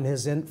 God in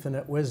His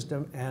infinite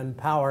wisdom and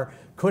power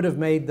could have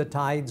made the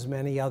tides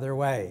many other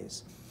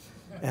ways.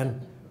 And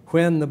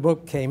when the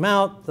book came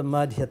out, the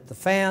mud hit the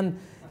fan,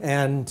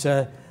 and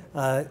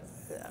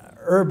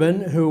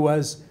Urban, who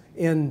was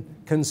in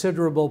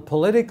considerable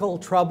political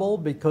trouble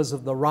because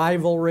of the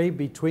rivalry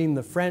between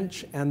the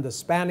French and the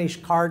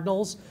Spanish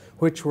cardinals,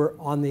 which were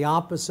on the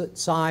opposite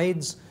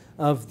sides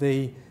of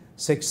the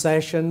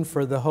succession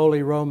for the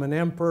Holy Roman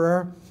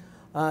Emperor.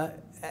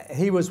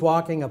 He was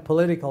walking a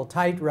political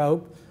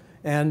tightrope,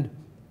 and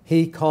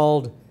he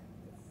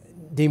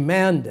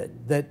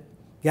demanded that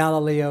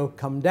Galileo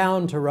come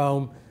down to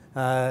Rome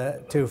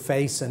to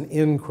face an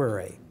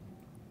inquiry.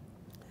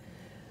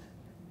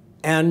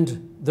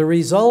 And the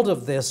result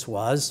of this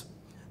was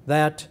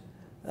that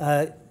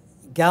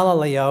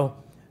Galileo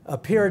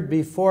appeared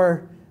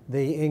before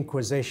the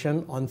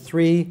Inquisition on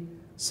 3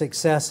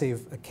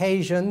 successive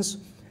occasions,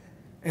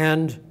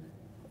 and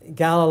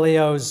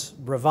Galileo's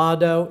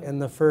bravado in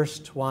the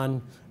first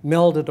one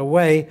melted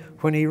away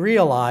when he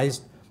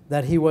realized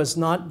that he was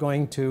not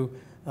going to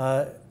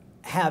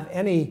have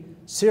any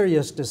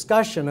serious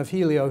discussion of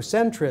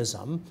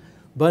heliocentrism,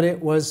 but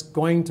it was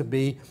going to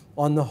be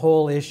on the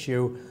whole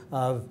issue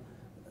of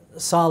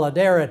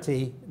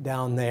solidarity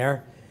down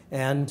there,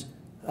 and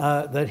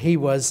that he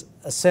was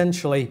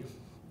essentially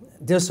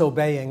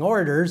disobeying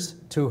orders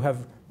to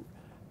have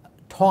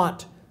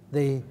taught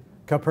the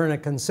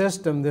Copernican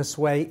system this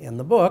way in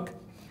the book.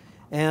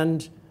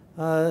 And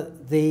so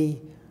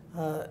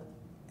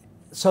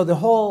the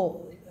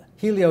whole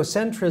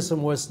heliocentrism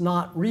was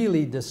not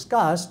really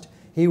discussed.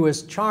 He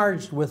was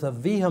charged with a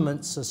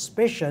vehement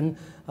suspicion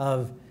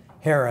of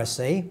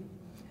heresy.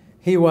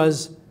 He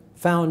was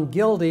found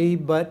guilty,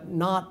 but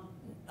not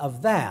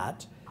of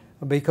that,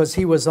 because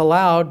he was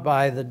allowed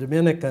by the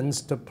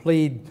Dominicans to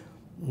plead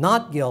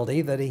not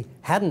guilty, that he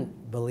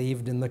hadn't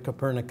believed in the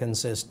Copernican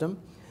system.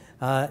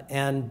 You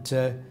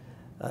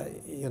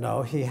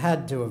know, he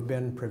had to have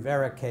been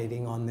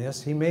prevaricating on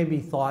this. He maybe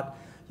thought,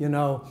 you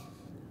know,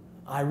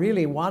 I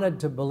really wanted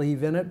to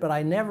believe in it, but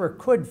I never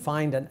could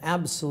find an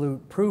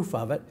absolute proof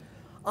of it.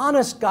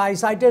 Honest,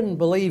 guys, I didn't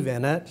believe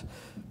in it.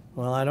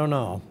 Well, I don't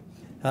know.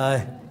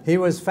 He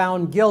was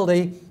found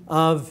guilty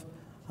of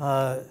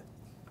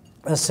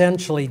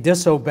essentially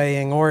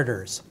disobeying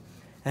orders,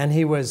 and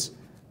he was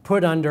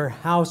put under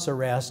house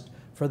arrest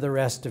for the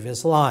rest of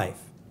his life.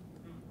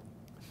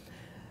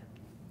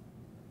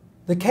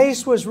 The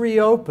case was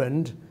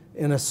reopened,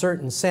 in a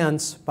certain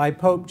sense, by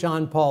Pope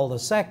John Paul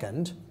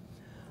II,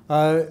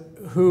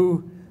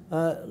 who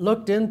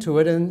looked into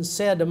it and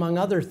said, among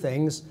other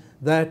things,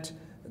 that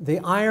the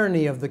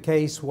irony of the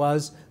case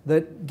was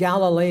that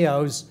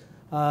Galileo's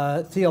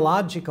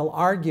theological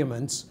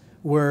arguments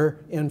were,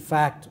 in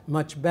fact,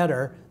 much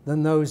better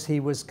than those he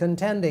was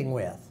contending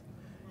with.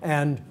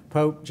 And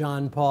Pope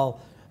John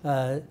Paul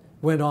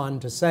went on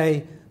to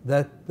say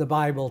that the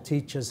Bible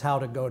teaches how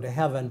to go to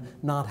heaven,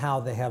 not how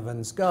the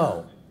heavens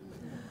go.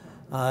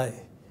 But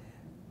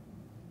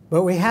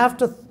we have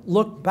to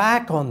look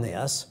back on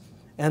this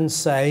and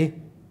say,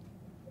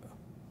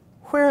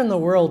 where in the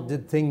world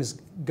did things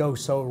go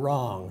so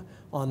wrong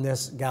on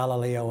this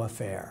Galileo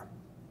affair?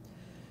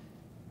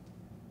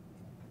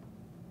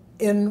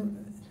 In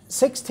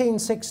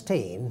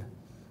 1616,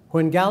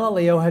 when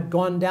Galileo had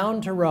gone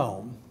down to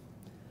Rome,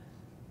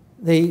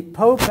 the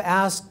Pope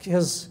asked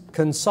his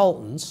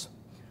consultants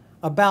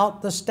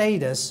about the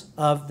status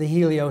of the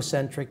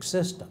heliocentric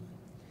system.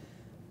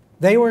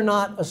 They were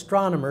not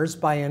astronomers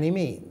by any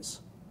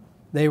means.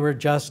 They were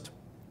just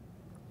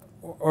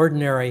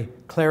ordinary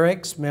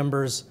clerics,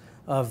 members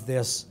of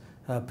this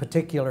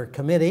particular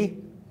committee,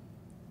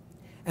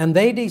 and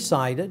they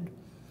decided,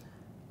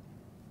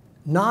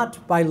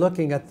 not by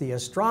looking at the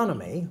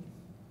astronomy,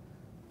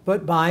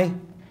 but by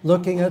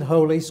looking at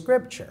Holy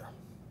Scripture,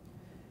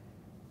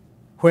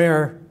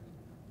 where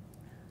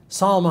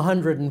Psalm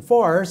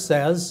 104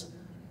 says,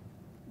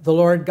 "The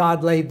Lord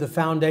God laid the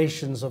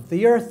foundations of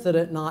the earth that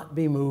it not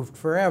be moved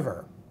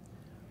forever,"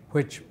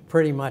 which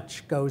pretty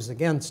much goes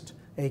against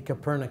a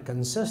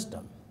Copernican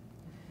system.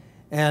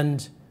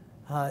 And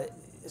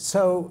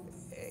so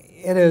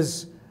it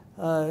is,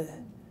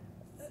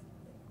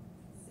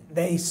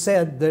 they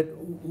said that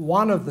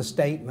one of the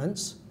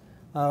statements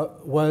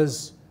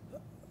was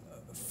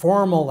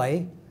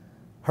formally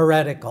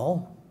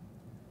heretical.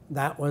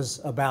 That was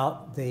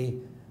about the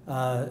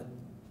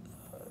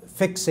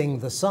fixing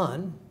the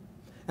sun.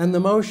 And the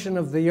motion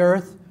of the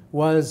earth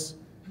was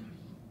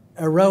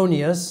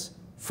erroneous,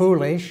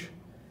 foolish,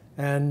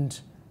 and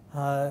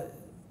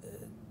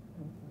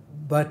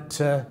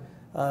but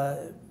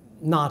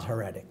not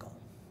heretical.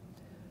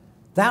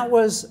 That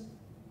was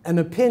an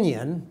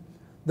opinion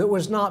that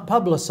was not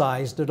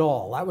publicized at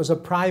all. That was a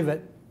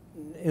private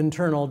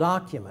internal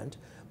document,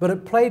 but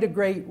it played a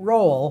great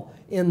role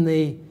in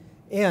the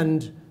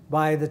end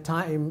by the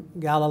time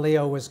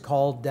Galileo was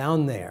called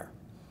down there.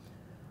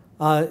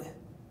 And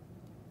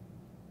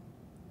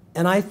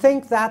I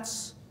think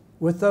that's,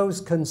 with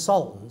those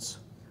consultants,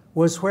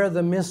 was where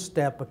the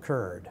misstep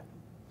occurred.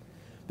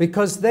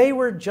 Because they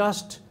were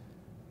just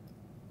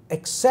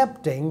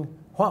accepting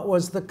what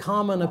was the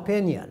common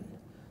opinion.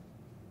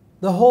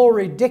 The whole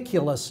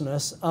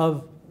ridiculousness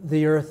of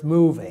the earth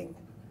moving.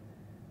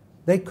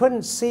 They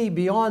couldn't see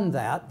beyond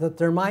that, that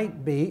there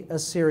might be a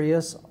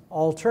serious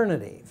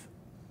alternative.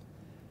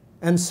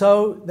 And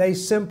so they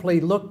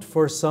simply looked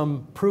for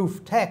some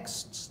proof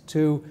texts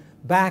to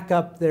back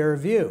up their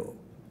view.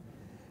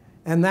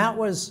 And that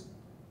was,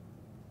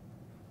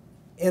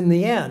 in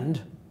the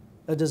end,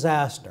 a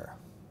disaster.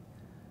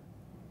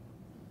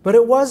 But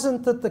it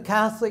wasn't that the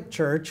Catholic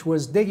Church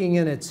was digging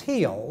in its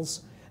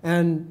heels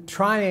and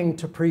trying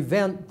to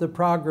prevent the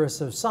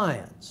progress of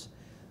science.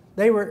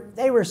 They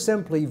were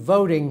simply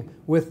voting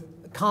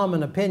with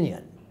common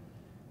opinion,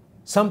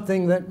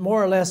 something that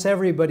more or less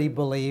everybody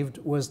believed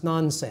was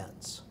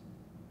nonsense.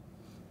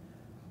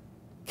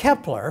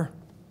 Kepler,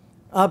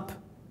 up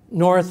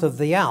north of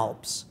the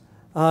Alps,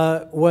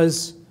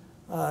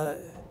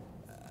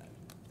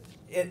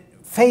 it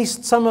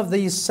faced some of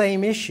these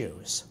same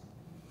issues.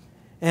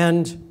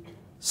 And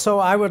so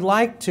I would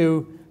like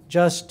to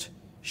just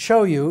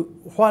show you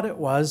what it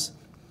was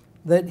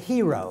that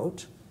he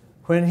wrote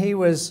when he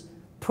was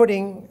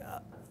putting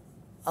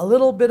a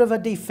little bit of a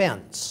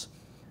defense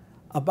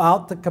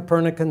about the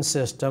Copernican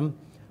system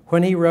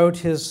when he wrote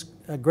his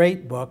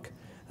great book,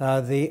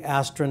 the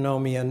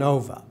Astronomia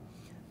Nova.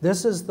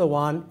 This is the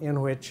one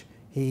in which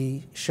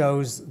he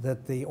shows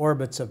that the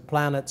orbits of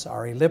planets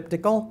are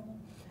elliptical.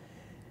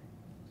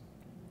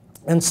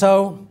 And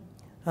so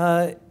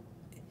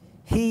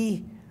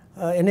he,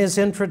 in his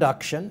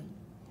introduction,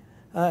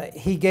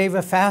 he gave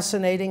a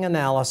fascinating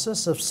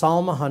analysis of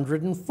Psalm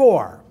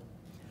 104,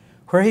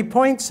 where he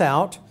points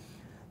out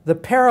the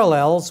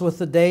parallels with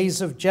the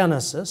days of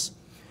Genesis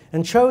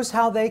and shows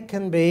how they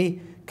can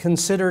be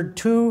considered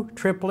two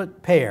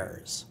triplet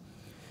pairs.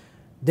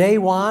 Day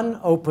one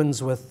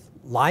opens with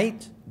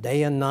light,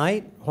 day and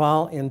night,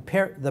 while in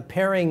the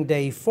pairing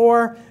day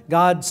 4,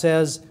 God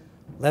says,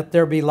 "Let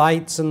there be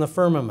lights in the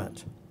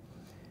firmament."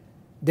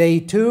 Day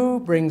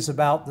 2 brings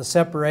about the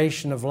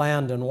separation of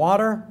land and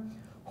water,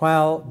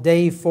 while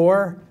day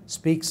 4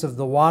 speaks of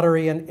the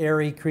watery and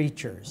airy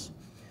creatures.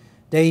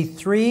 Day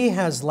 3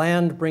 has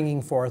land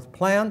bringing forth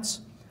plants,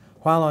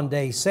 while on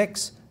day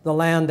 6 the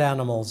land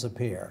animals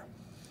appear.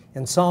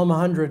 In Psalm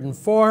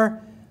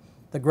 104,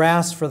 the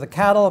grass for the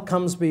cattle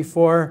comes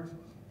before.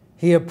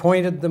 He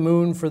appointed the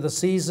moon for the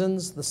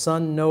seasons, the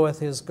sun knoweth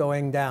his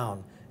going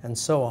down, and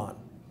so on.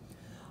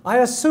 I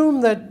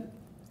assume that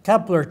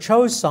Kepler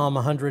chose Psalm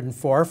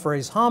 104 for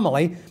his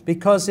homily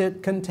because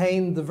it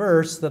contained the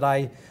verse that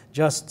I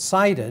just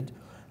cited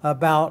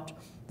about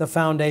the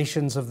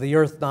foundations of the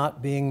earth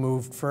not being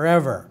moved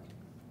forever.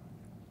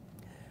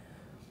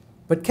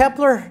 But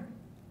Kepler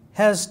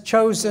has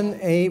chosen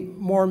a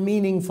more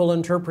meaningful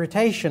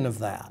interpretation of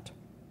that.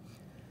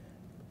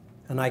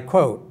 And I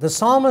quote, "The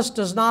psalmist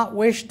does not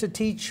wish to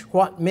teach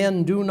what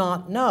men do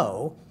not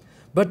know,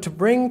 but to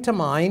bring to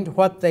mind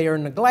what they are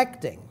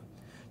neglecting,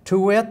 to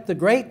wit, the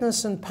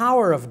greatness and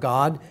power of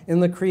God in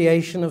the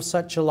creation of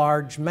such a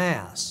large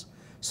mass,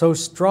 so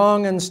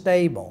strong and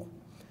stable.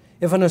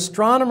 If an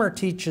astronomer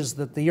teaches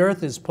that the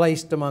earth is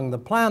placed among the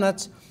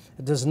planets,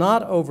 it does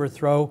not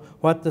overthrow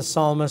what the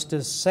psalmist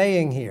is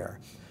saying here,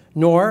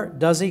 nor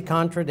does he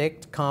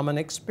contradict common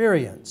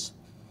experience.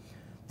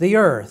 The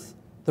earth,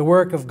 The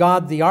work of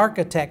God the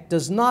architect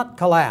does not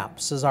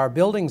collapse, as our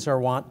buildings are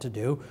wont to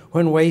do,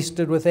 when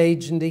wasted with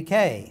age and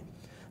decay.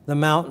 The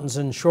mountains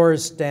and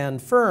shores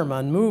stand firm,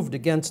 unmoved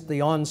against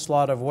the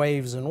onslaught of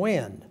waves and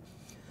wind.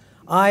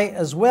 I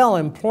as well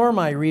implore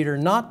my reader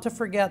not to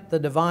forget the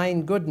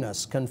divine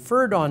goodness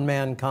conferred on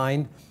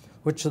mankind,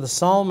 which the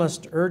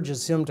psalmist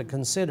urges him to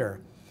consider.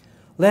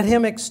 Let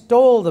him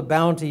extol the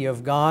bounty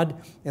of God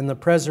in the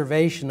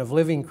preservation of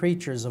living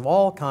creatures of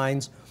all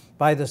kinds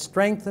by the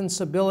strength and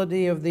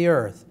stability of the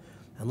earth,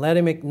 and let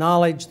him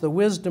acknowledge the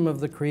wisdom of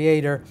the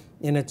Creator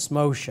in its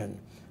motion,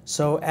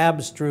 so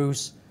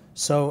abstruse,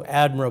 so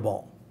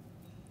admirable.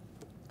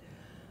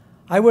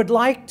 I would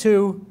like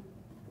to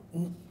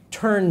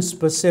turn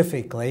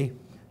specifically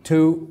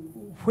to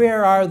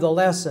where are the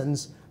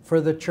lessons for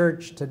the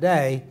church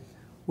today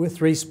with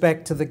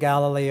respect to the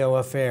Galileo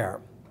affair.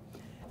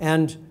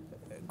 And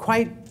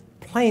quite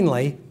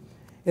plainly,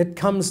 it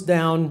comes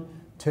down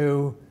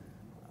to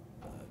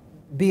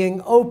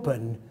being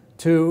open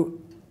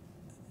to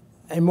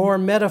a more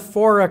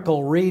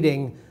metaphorical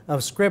reading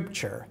of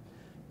Scripture,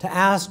 to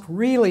ask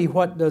really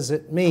what does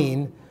it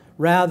mean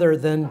rather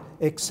than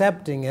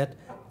accepting it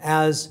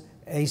as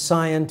a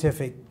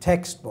scientific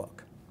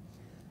textbook.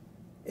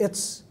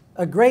 It's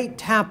a great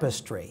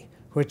tapestry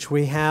which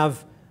we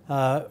have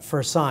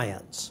for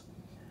science.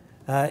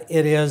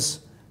 It is,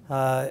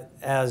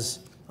 as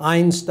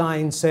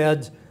Einstein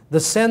said, the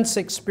sense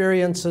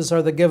experiences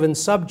are the given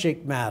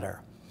subject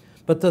matter,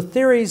 but the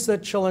theories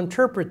that shall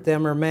interpret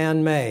them are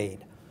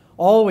man-made,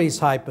 always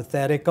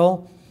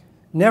hypothetical,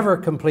 never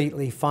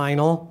completely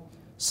final,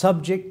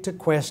 subject to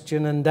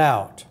question and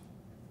doubt.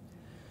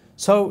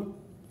 So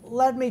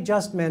let me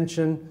just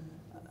mention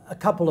a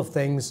couple of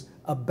things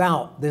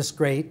about this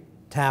great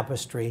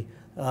tapestry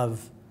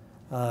of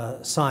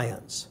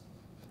science.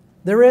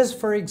 There is,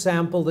 for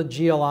example, the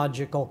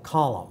geological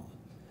column,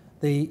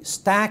 the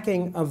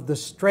stacking of the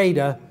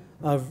strata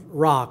of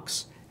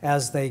rocks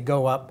as they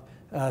go up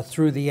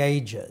through the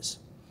ages.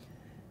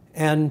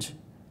 And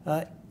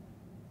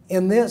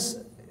in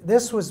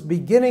this was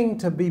beginning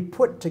to be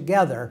put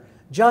together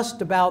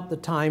just about the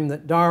time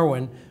that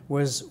Darwin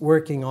was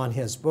working on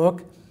his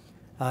book.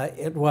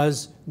 It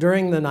was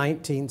during the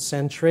 19th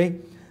century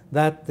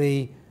that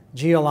the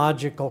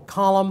geological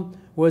column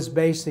was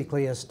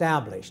basically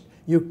established.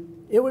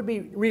 It would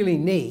be really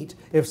neat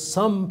if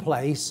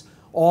someplace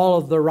all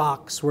of the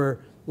rocks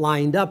were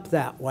lined up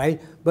that way,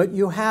 but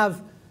you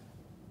have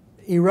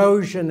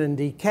erosion and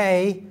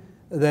decay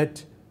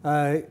that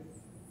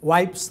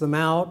wipes them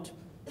out,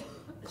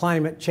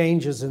 climate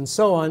changes and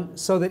so on,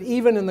 so that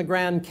even in the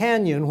Grand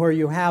Canyon, where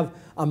you have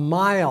a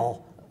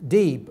mile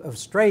deep of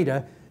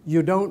strata,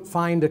 you don't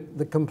find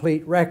the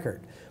complete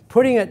record.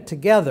 Putting it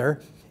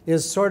together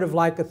is sort of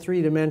like a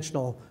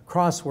three-dimensional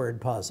crossword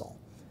puzzle.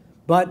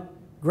 But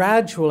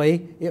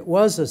gradually it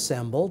was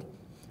assembled,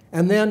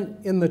 and then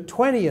in the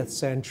 20th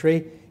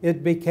century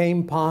it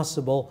became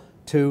possible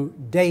to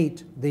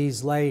date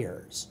these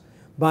layers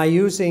by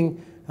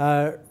using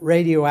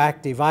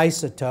radioactive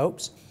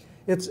isotopes.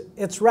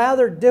 It's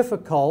rather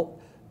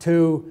difficult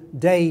to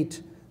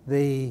date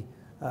the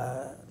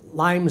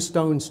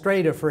limestone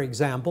strata, for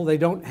example. They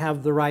don't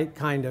have the right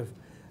kind of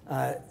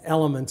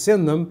elements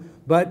in them,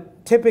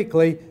 but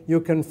typically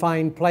you can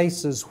find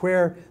places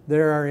where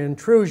there are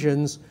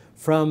intrusions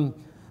from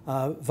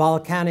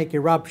volcanic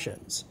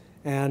eruptions,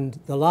 and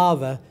the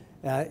lava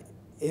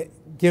it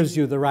gives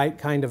you the right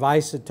kind of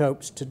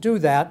isotopes to do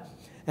that,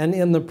 and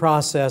in the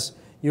process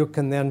you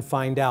can then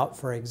find out,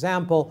 for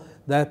example,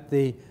 that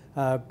the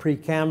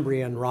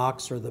Precambrian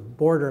rocks, or the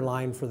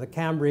borderline for the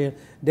Cambrian,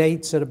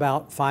 dates at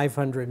about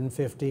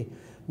 550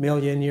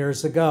 million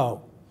years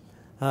ago.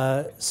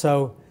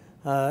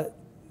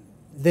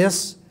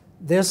 This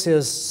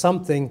is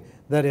something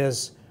that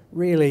is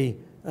really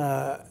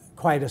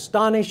quite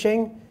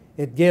astonishing.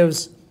 It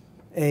gives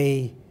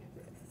a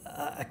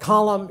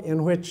column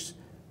in which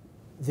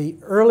the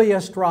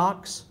earliest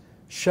rocks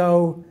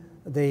show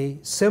the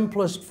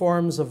simplest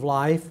forms of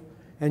life,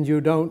 and you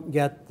don't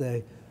get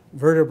the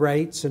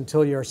vertebrates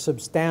until you're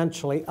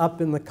substantially up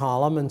in the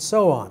column, and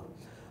so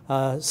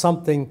on.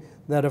 Something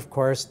that, of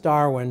course,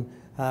 Darwin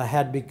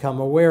had become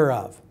aware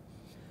of.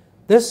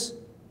 This,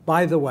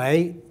 by the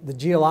way, the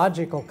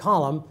geological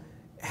column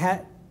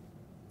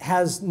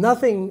has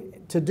nothing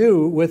to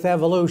do with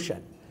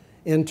evolution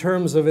in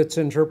terms of its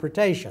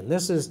interpretation.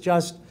 This is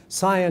just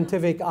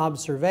scientific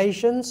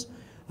observations,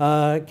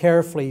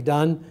 carefully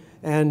done,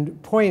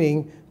 and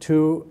pointing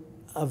to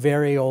a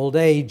very old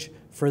age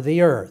for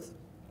the Earth.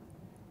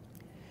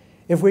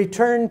 If we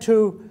turn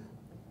to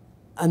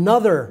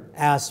another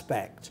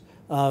aspect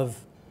of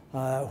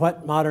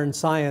what modern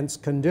science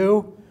can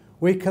do,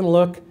 we can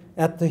look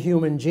at the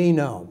human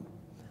genome.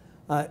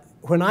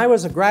 When I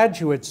was a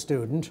graduate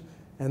student,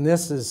 and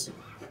this is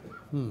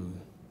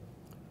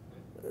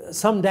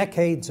some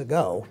decades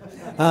ago,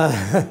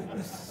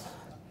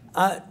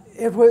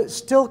 it was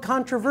still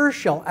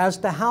controversial as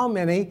to how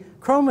many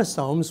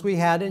chromosomes we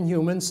had in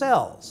human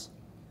cells.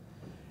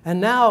 And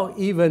now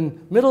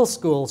even middle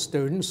school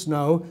students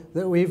know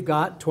that we've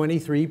got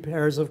 23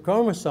 pairs of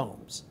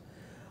chromosomes.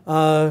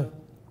 And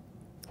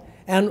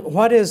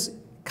what is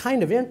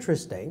kind of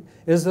interesting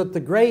is that the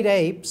great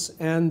apes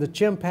and the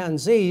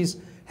chimpanzees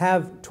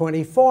have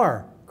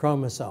 24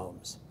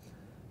 chromosomes.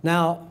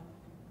 Now,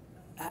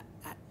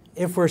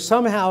 if we're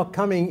somehow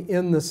coming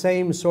in the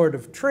same sort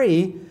of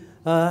tree,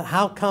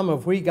 how come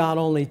have we got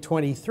only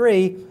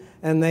 23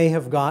 and they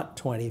have got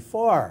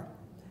 24?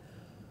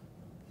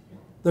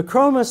 The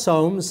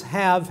chromosomes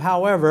have,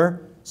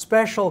 however,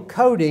 special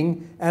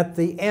coding at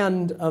the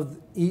end of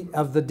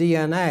the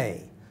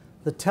DNA,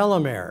 the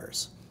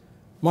telomeres,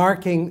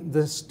 marking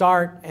the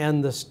start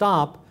and the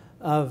stop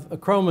of a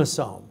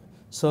chromosome,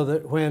 so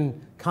that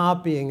when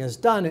copying is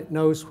done, it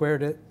knows where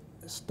to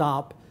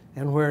stop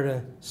and where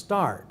to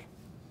start.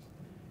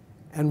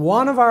 And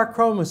one of our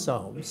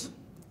chromosomes,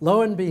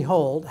 lo and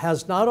behold,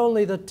 has not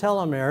only the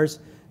telomeres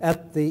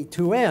at the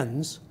two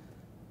ends,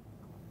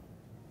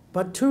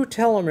 but two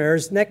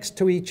telomeres next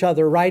to each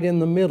other right in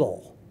the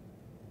middle.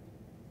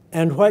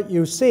 And what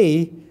you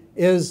see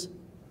is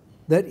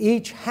that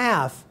each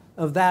half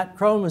of that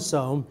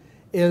chromosome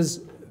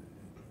is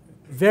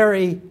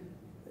very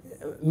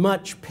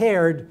much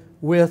paired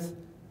with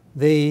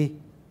the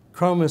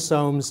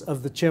chromosomes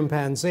of the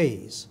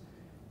chimpanzees.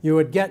 You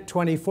would get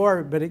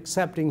 24, but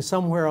excepting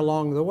somewhere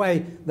along the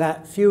way,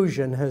 that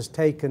fusion has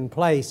taken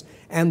place,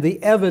 and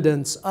the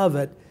evidence of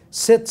it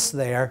sits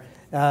there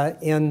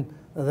in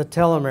the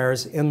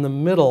telomeres in the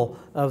middle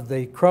of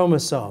the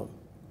chromosome.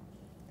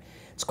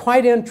 It's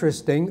quite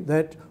interesting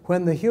that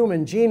when the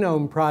Human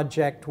Genome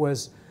Project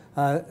was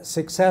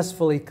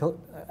successfully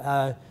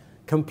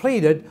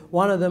completed,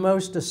 one of the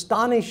most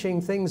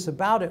astonishing things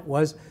about it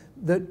was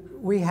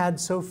that we had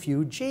so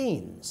few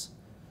genes,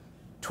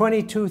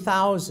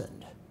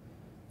 22,000.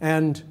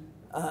 And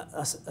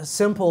a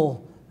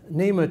simple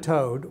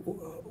nematode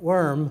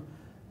worm,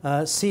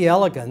 C.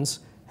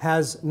 elegans,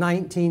 has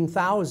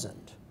 19,000.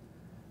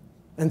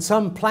 And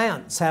some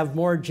plants have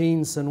more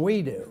genes than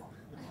we do.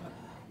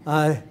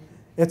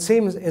 It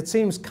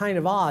seems kind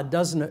of odd,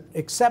 doesn't it,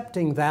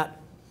 accepting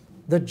that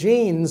the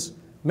genes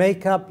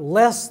make up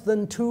less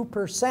than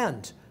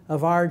 2%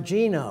 of our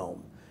genome.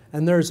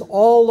 And there's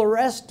all the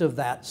rest of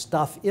that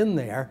stuff in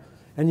there,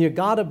 and you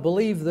got to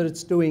believe that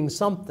it's doing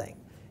something.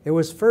 It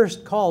was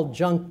first called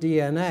junk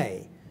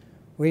DNA.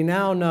 We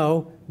now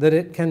know that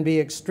it can be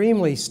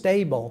extremely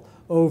stable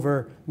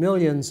over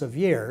millions of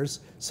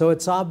years, so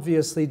it's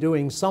obviously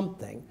doing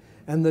something.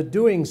 And the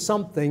doing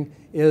something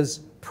is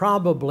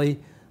probably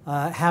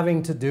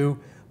having to do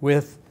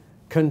with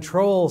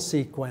control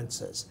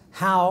sequences.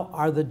 How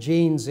are the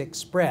genes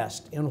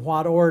expressed? In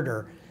what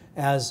order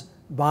as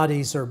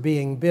bodies are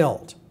being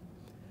built?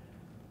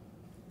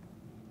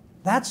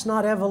 That's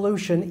not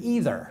evolution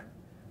either.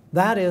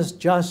 That is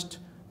just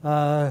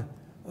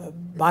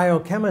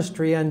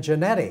biochemistry and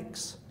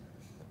genetics.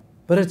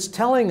 But it's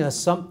telling us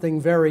something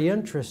very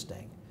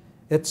interesting.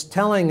 It's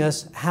telling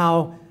us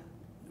how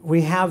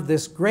we have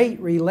this great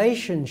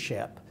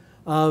relationship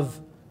of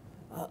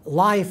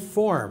life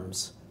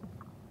forms,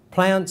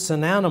 plants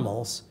and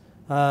animals,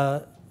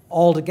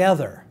 all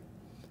together.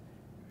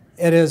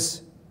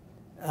 It's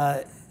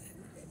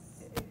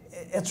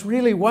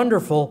really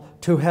wonderful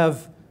to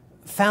have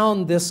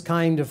found this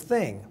kind of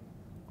thing.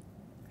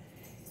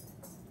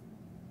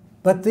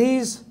 But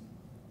these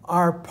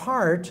are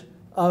part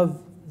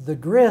of the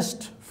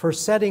grist for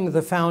setting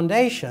the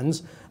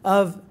foundations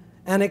of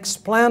an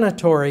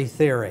explanatory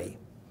theory.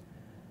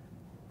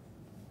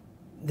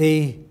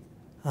 The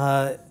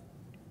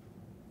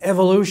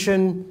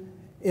evolution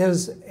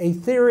is a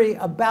theory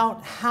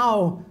about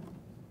how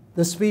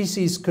the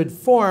species could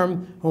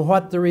form and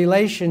what the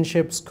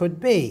relationships could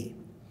be.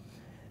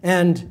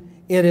 And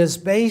it is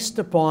based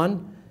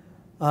upon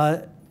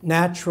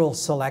natural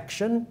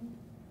selection.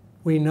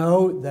 We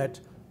know that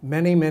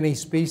many, many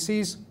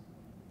species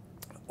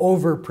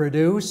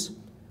overproduce.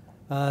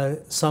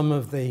 Some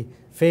of the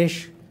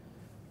fish,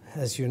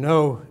 as you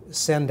know,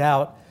 send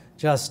out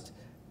just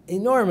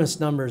enormous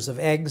numbers of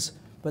eggs,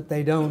 but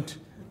they don't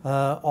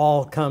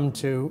all come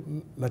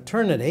to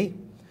maternity.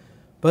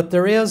 But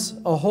there is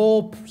a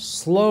whole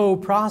slow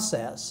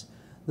process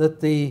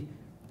that the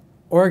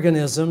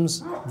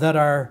organisms that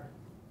are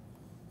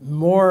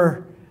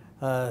more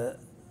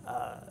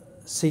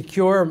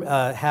secure,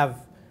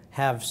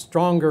 have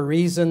stronger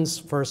reasons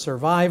for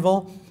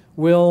survival,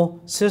 will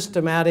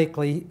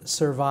systematically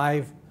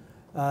survive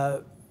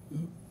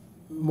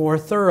more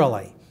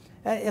thoroughly.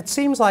 It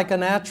seems like a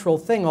natural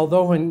thing,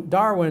 although when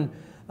Darwin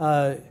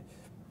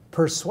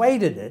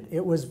persuaded it,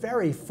 it was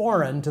very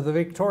foreign to the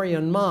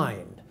Victorian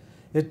mind.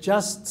 It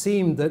just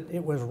seemed that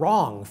it was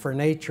wrong for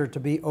nature to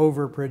be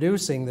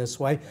overproducing this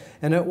way,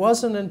 and it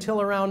wasn't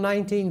until around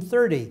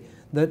 1930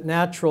 that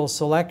natural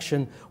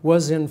selection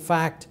was in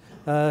fact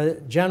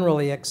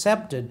generally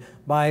accepted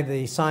by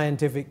the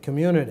scientific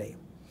community.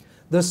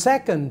 The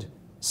second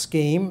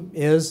scheme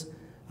is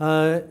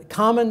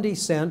common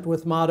descent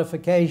with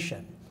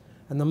modification.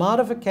 And the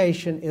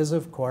modification is,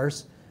 of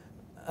course,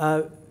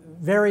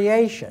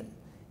 variation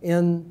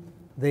in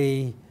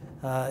the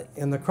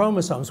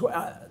chromosomes.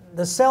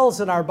 The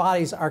cells in our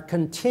bodies are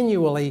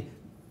continually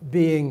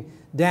being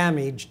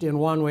damaged in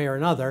one way or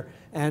another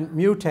and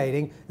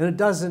mutating, and it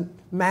doesn't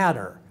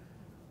matter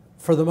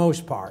for the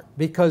most part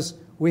because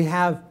we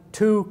have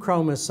two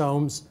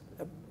chromosomes,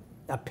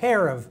 a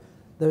pair of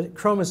the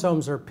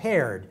chromosomes are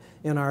paired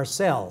in our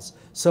cells.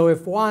 So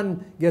if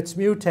one gets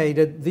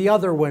mutated, the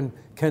other one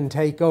can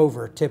take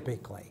over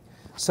typically.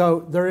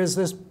 So there is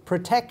this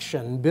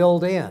protection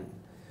built in.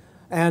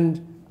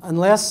 And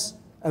unless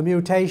a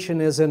mutation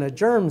is in a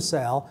germ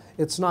cell,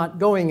 it's not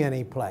going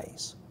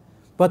anyplace.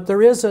 But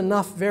there is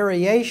enough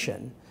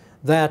variation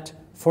that,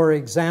 for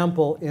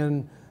example,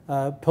 in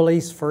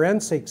police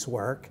forensics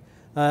work,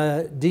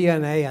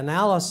 DNA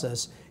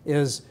analysis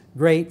is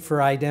great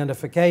for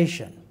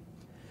identification.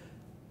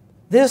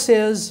 This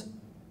is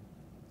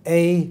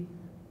a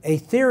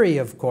theory,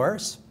 of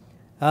course,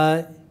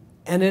 and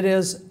it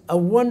is a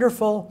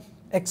wonderful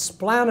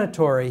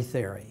explanatory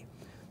theory.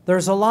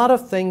 There's a lot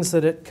of things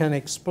that it can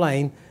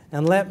explain,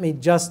 and let me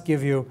just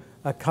give you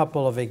a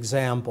couple of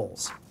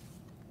examples.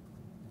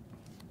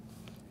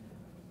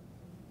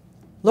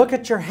 Look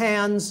at your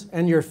hands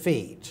and your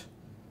feet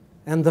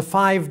and the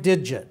 5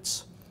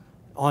 digits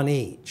on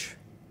each.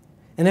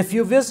 And if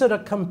you visit a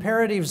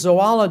comparative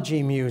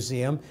zoology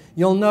museum,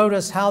 you'll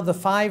notice how the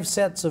 5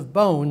 sets of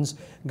bones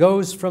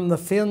goes from the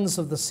fins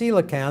of the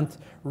coelacanth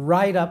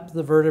right up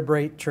the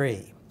vertebrate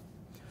tree.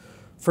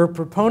 For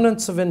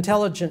proponents of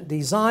intelligent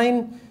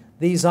design,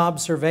 these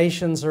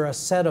observations are a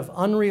set of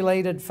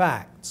unrelated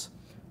facts,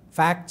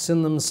 facts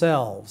in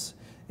themselves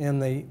in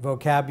the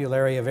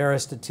vocabulary of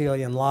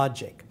Aristotelian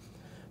logic.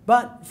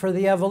 But for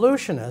the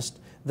evolutionist,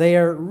 they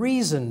are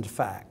reasoned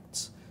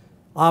facts,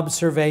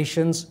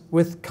 observations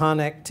with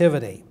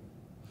connectivity.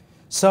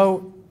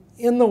 So,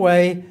 in the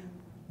way,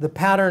 the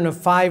pattern of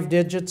 5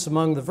 digits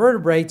among the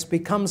vertebrates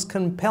becomes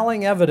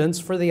compelling evidence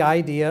for the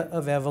idea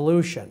of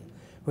evolution,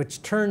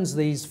 which turns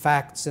these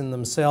facts in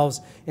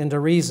themselves into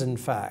reasoned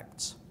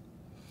facts.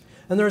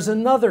 And there's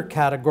another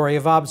category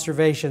of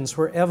observations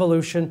where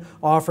evolution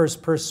offers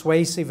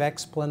persuasive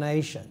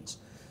explanations,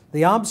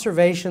 the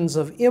observations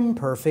of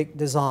imperfect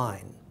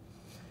design.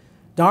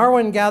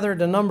 Darwin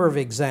gathered a number of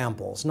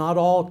examples, not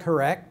all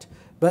correct,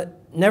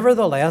 but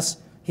nevertheless,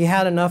 he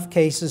had enough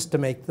cases to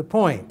make the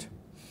point.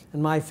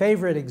 And my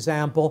favorite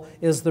example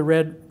is the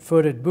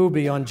red-footed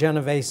booby on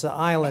Genovesa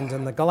Island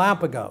in the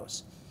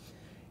Galapagos.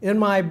 In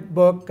my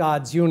book,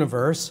 God's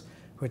Universe,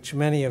 which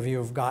many of you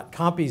have got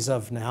copies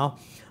of now,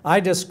 I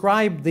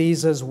described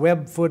these as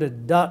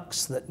web-footed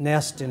ducks that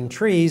nest in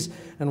trees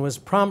and was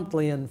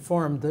promptly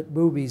informed that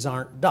boobies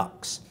aren't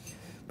ducks.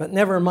 But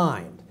never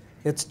mind.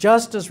 It's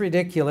just as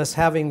ridiculous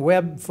having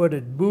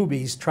web-footed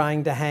boobies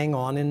trying to hang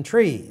on in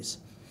trees.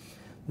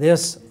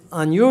 This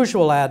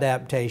unusual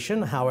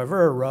adaptation,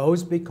 however,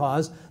 arose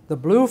because the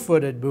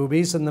blue-footed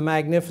boobies and the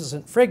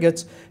magnificent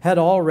frigates had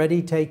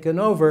already taken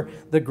over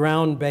the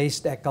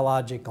ground-based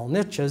ecological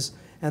niches,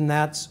 and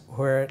that's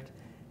where it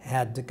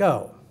had to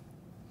go.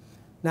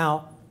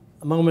 Now,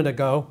 a moment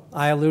ago,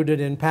 I alluded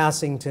in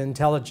passing to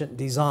intelligent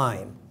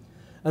design,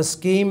 a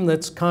scheme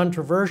that's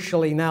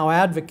controversially now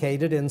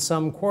advocated in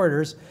some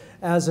quarters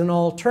as an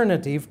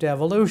alternative to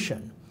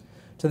evolution,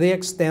 to the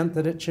extent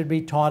that it should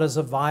be taught as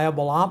a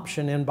viable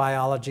option in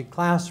biology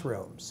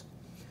classrooms.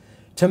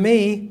 To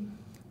me,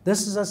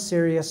 this is a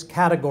serious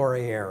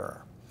category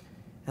error.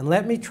 And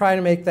let me try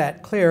to make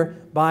that clear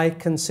by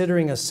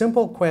considering a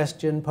simple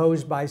question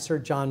posed by Sir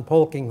John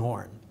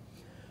Polkinghorne.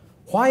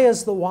 Why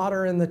is the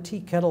water in the tea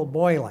kettle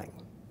boiling?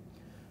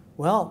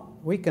 Well,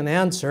 we can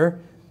answer,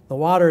 the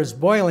water is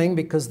boiling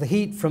because the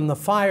heat from the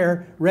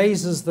fire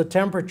raises the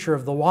temperature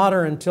of the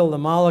water until the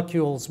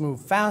molecules move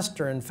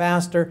faster and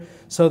faster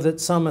so that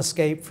some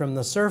escape from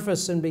the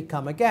surface and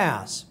become a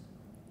gas.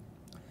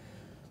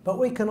 But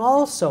we can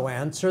also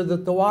answer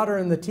that the water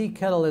in the tea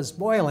kettle is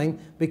boiling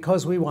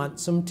because we want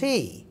some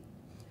tea.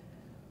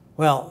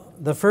 Well,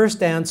 the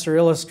first answer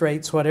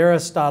illustrates what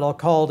Aristotle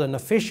called an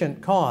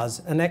efficient cause,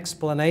 an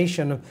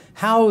explanation of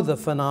how the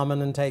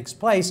phenomenon takes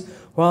place,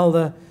 while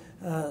the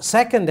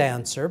second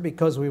answer,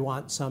 because we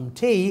want some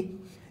tea,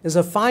 is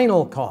a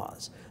final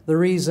cause, the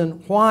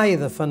reason why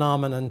the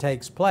phenomenon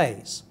takes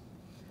place.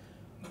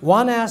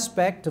 One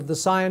aspect of the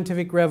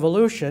scientific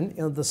revolution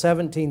in the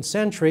 17th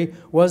century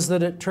was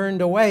that it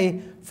turned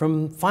away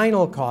from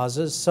final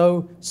causes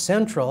so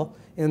central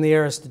in the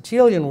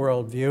Aristotelian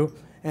worldview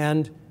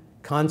and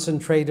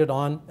concentrated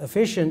on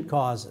efficient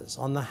causes,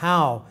 on the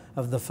how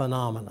of the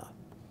phenomena.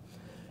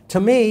 To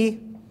me,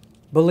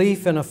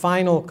 belief in a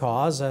final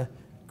cause, a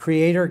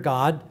creator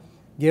God,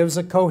 gives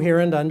a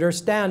coherent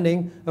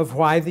understanding of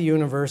why the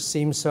universe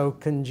seems so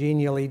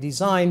congenially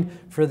designed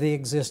for the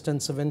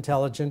existence of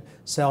intelligent,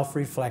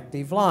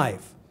 self-reflective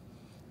life.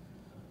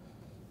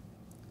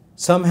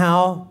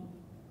 Somehow,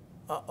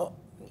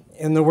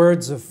 in the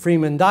words of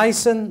Freeman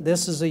Dyson,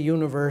 this is a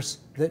universe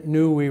that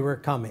knew we were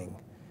coming.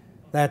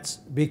 That's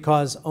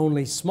because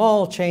only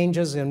small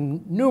changes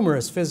in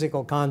numerous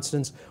physical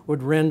constants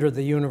would render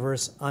the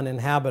universe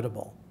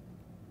uninhabitable.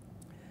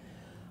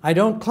 I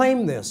don't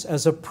claim this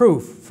as a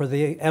proof for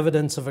the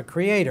evidence of a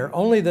creator,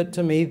 only that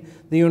to me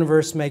the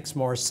universe makes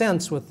more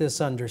sense with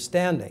this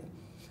understanding.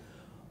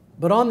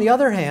 But on the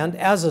other hand,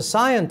 as a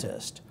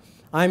scientist,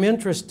 I'm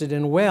interested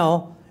in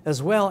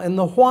as well in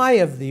the why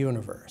of the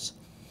universe.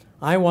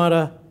 I'm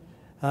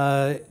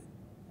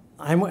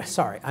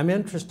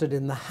interested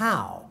in the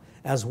how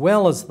as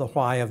well as the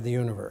why of the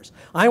universe.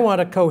 I want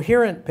a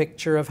coherent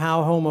picture of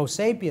how Homo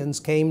sapiens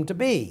came to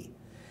be.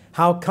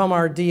 How come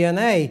our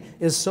DNA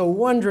is so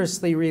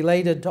wondrously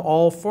related to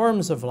all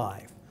forms of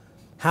life?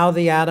 How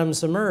the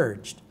atoms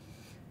emerged.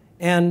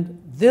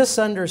 And this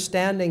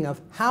understanding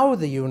of how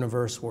the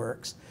universe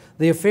works,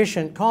 the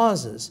efficient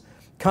causes,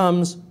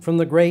 comes from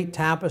the great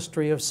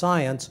tapestry of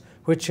science,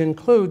 which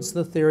includes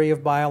the theory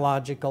of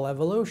biological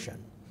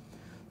evolution.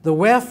 The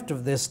weft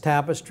of this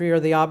tapestry are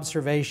the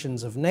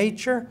observations of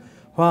nature,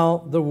 while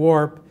the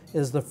warp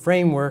is the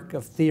framework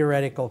of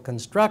theoretical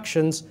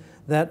constructions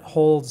that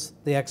holds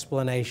the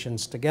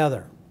explanations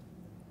together.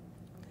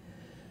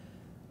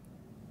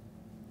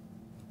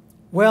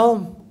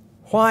 Well,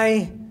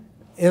 why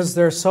is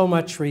there so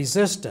much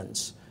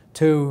resistance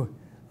to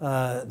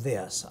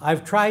this?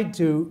 I've tried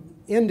to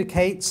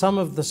indicate some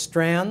of the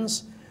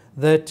strands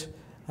that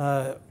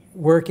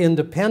work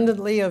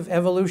independently of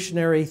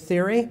evolutionary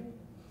theory.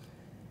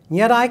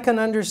 Yet I can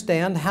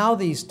understand how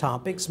these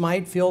topics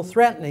might feel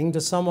threatening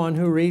to someone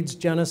who reads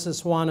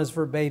Genesis 1 as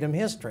verbatim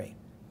history.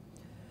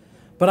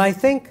 But I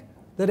think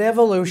that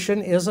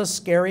evolution is a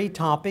scary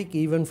topic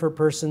even for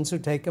persons who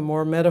take a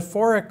more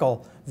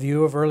metaphorical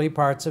view of early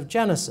parts of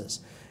Genesis.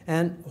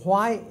 And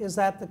why is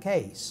that the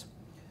case?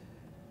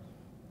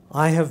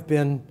 I have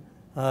been,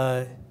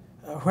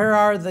 where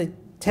are the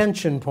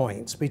tension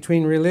points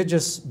between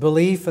religious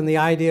belief and the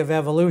idea of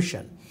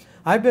evolution?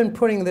 I've been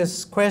putting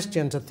this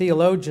question to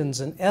theologians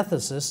and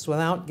ethicists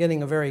without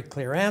getting a very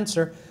clear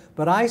answer,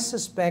 but I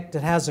suspect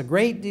it has a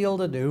great deal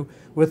to do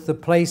with the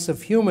place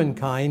of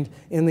humankind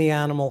in the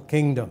animal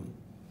kingdom.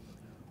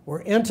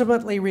 We're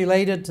intimately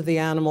related to the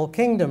animal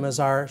kingdom, as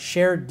our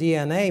shared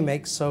DNA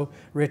makes so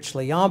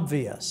richly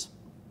obvious.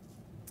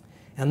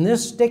 And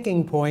this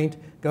sticking point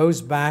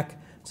goes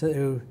back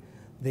to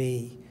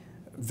the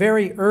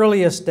very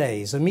earliest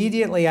days,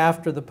 immediately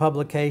after the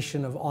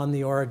publication of On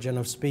the Origin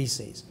of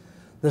Species.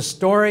 The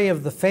story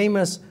of the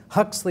famous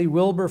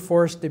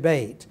Huxley-Wilberforce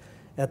debate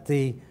at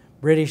the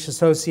British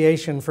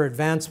Association for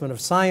Advancement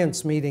of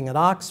Science meeting at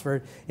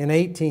Oxford in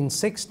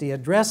 1860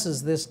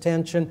 addresses this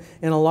tension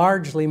in a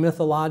largely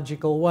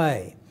mythological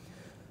way.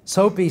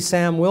 Soapy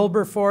Sam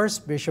Wilberforce,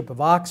 Bishop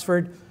of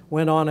Oxford,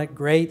 went on at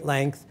great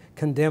length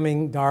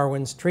condemning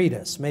Darwin's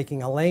treatise,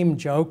 making a lame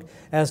joke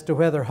as to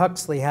whether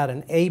Huxley had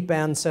an ape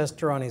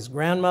ancestor on his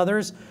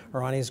grandmother's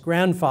or on his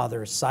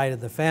grandfather's side of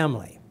the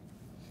family.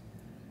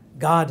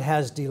 God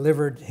has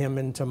delivered him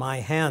into my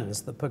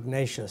hands, the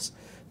pugnacious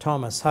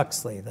Thomas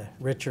Huxley, the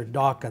Richard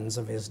Dawkins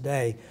of his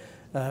day,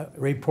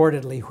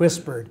 reportedly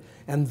whispered,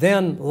 and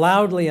then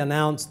loudly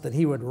announced that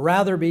he would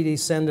rather be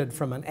descended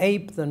from an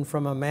ape than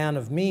from a man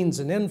of means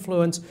and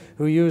influence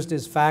who used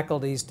his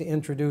faculties to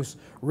introduce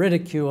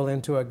ridicule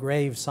into a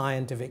grave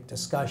scientific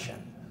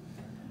discussion.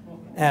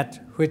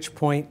 At which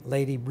point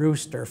Lady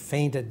Brewster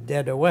fainted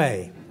dead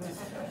away.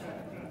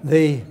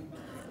 The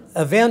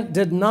event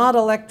did not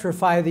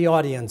electrify the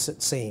audience,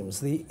 it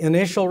seems. The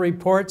initial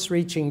reports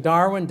reaching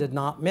Darwin did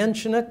not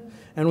mention it,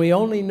 and we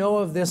only know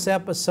of this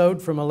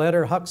episode from a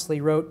letter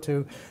Huxley wrote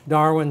to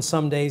Darwin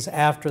some days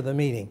after the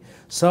meeting.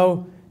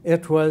 So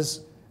it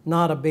was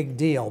not a big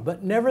deal,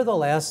 but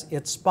nevertheless,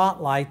 it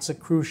spotlights a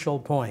crucial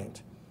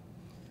point.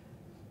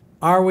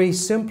 Are we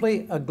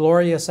simply a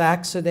glorious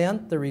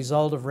accident, the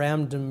result of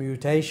random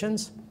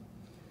mutations?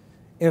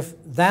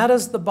 If that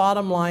is the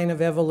bottom line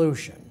of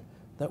evolution,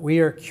 that we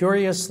are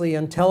curiously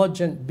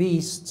intelligent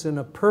beasts in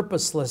a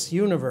purposeless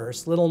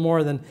universe, little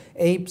more than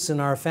apes in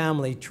our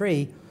family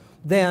tree,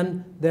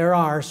 then there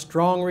are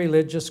strong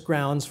religious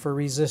grounds for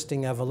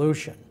resisting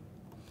evolution.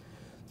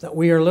 That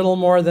we are little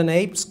more than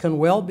apes can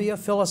well be a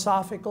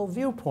philosophical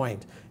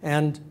viewpoint,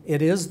 and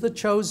it is the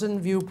chosen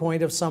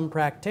viewpoint of some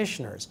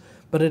practitioners,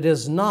 but it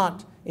is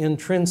not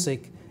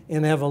intrinsic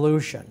in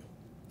evolution.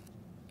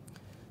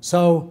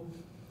 So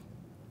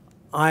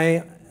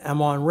I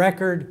am on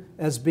record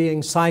as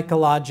being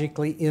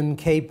psychologically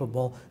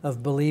incapable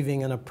of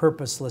believing in a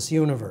purposeless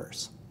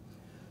universe.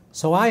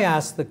 So I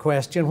ask the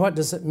question, what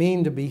does it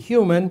mean to be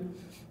human?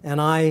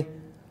 And I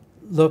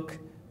look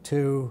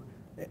to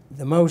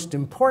the most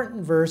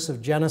important verse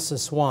of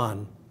Genesis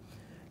 1.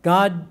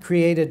 God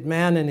created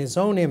man in his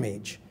own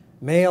image.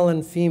 Male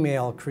and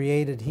female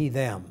created he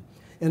them.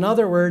 In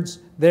other words,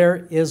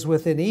 there is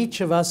within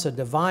each of us a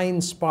divine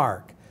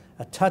spark,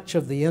 a touch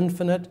of the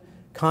infinite,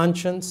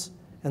 conscience,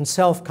 and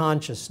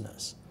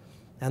self-consciousness.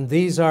 And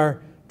these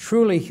are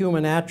truly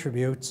human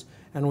attributes,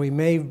 and we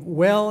may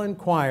well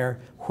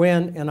inquire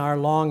when in our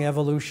long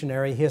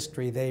evolutionary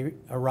history they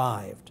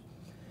arrived.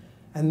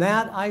 And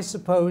that, I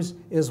suppose,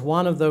 is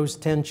one of those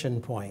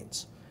tension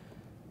points.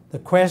 The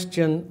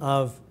question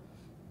of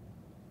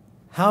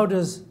how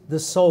does the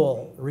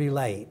soul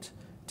relate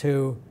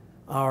to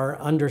our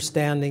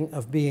understanding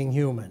of being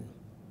human.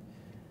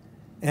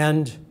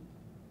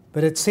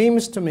 But it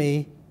seems to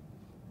me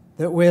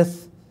that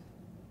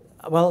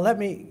well, let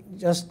me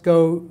just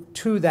go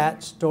to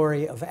that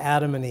story of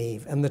Adam and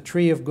Eve and the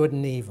tree of good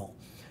and evil.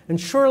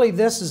 And surely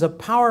this is a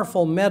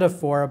powerful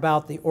metaphor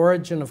about the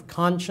origin of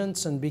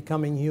conscience and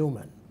becoming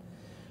human.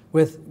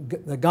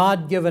 With the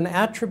God-given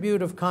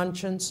attribute of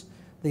conscience,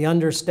 the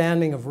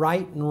understanding of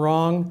right and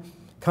wrong,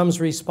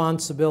 comes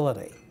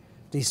responsibility,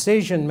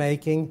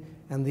 decision-making,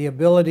 and the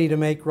ability to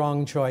make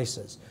wrong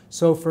choices.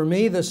 So for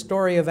me, the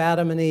story of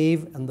Adam and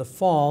Eve and the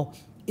fall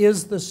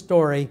is the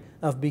story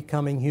of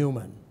becoming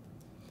human.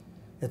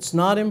 It's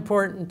not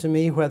important to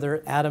me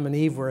whether Adam and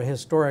Eve were a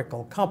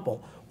historical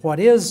couple. What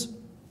is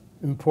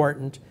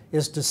important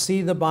is to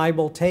see the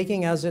Bible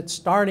taking as its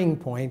starting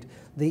point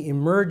the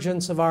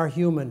emergence of our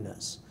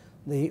humanness,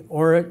 the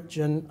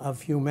origin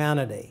of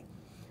humanity.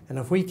 And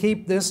if we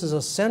keep this as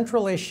a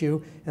central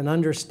issue in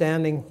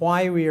understanding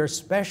why we are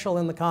special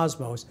in the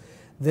cosmos,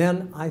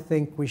 then I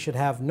think we should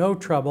have no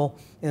trouble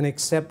in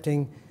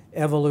accepting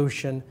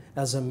evolution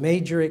as a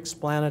major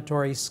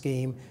explanatory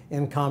scheme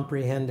in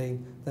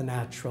comprehending the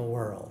natural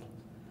world.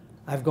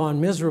 I've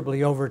gone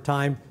miserably over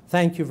time.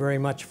 Thank you very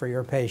much for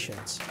your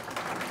patience.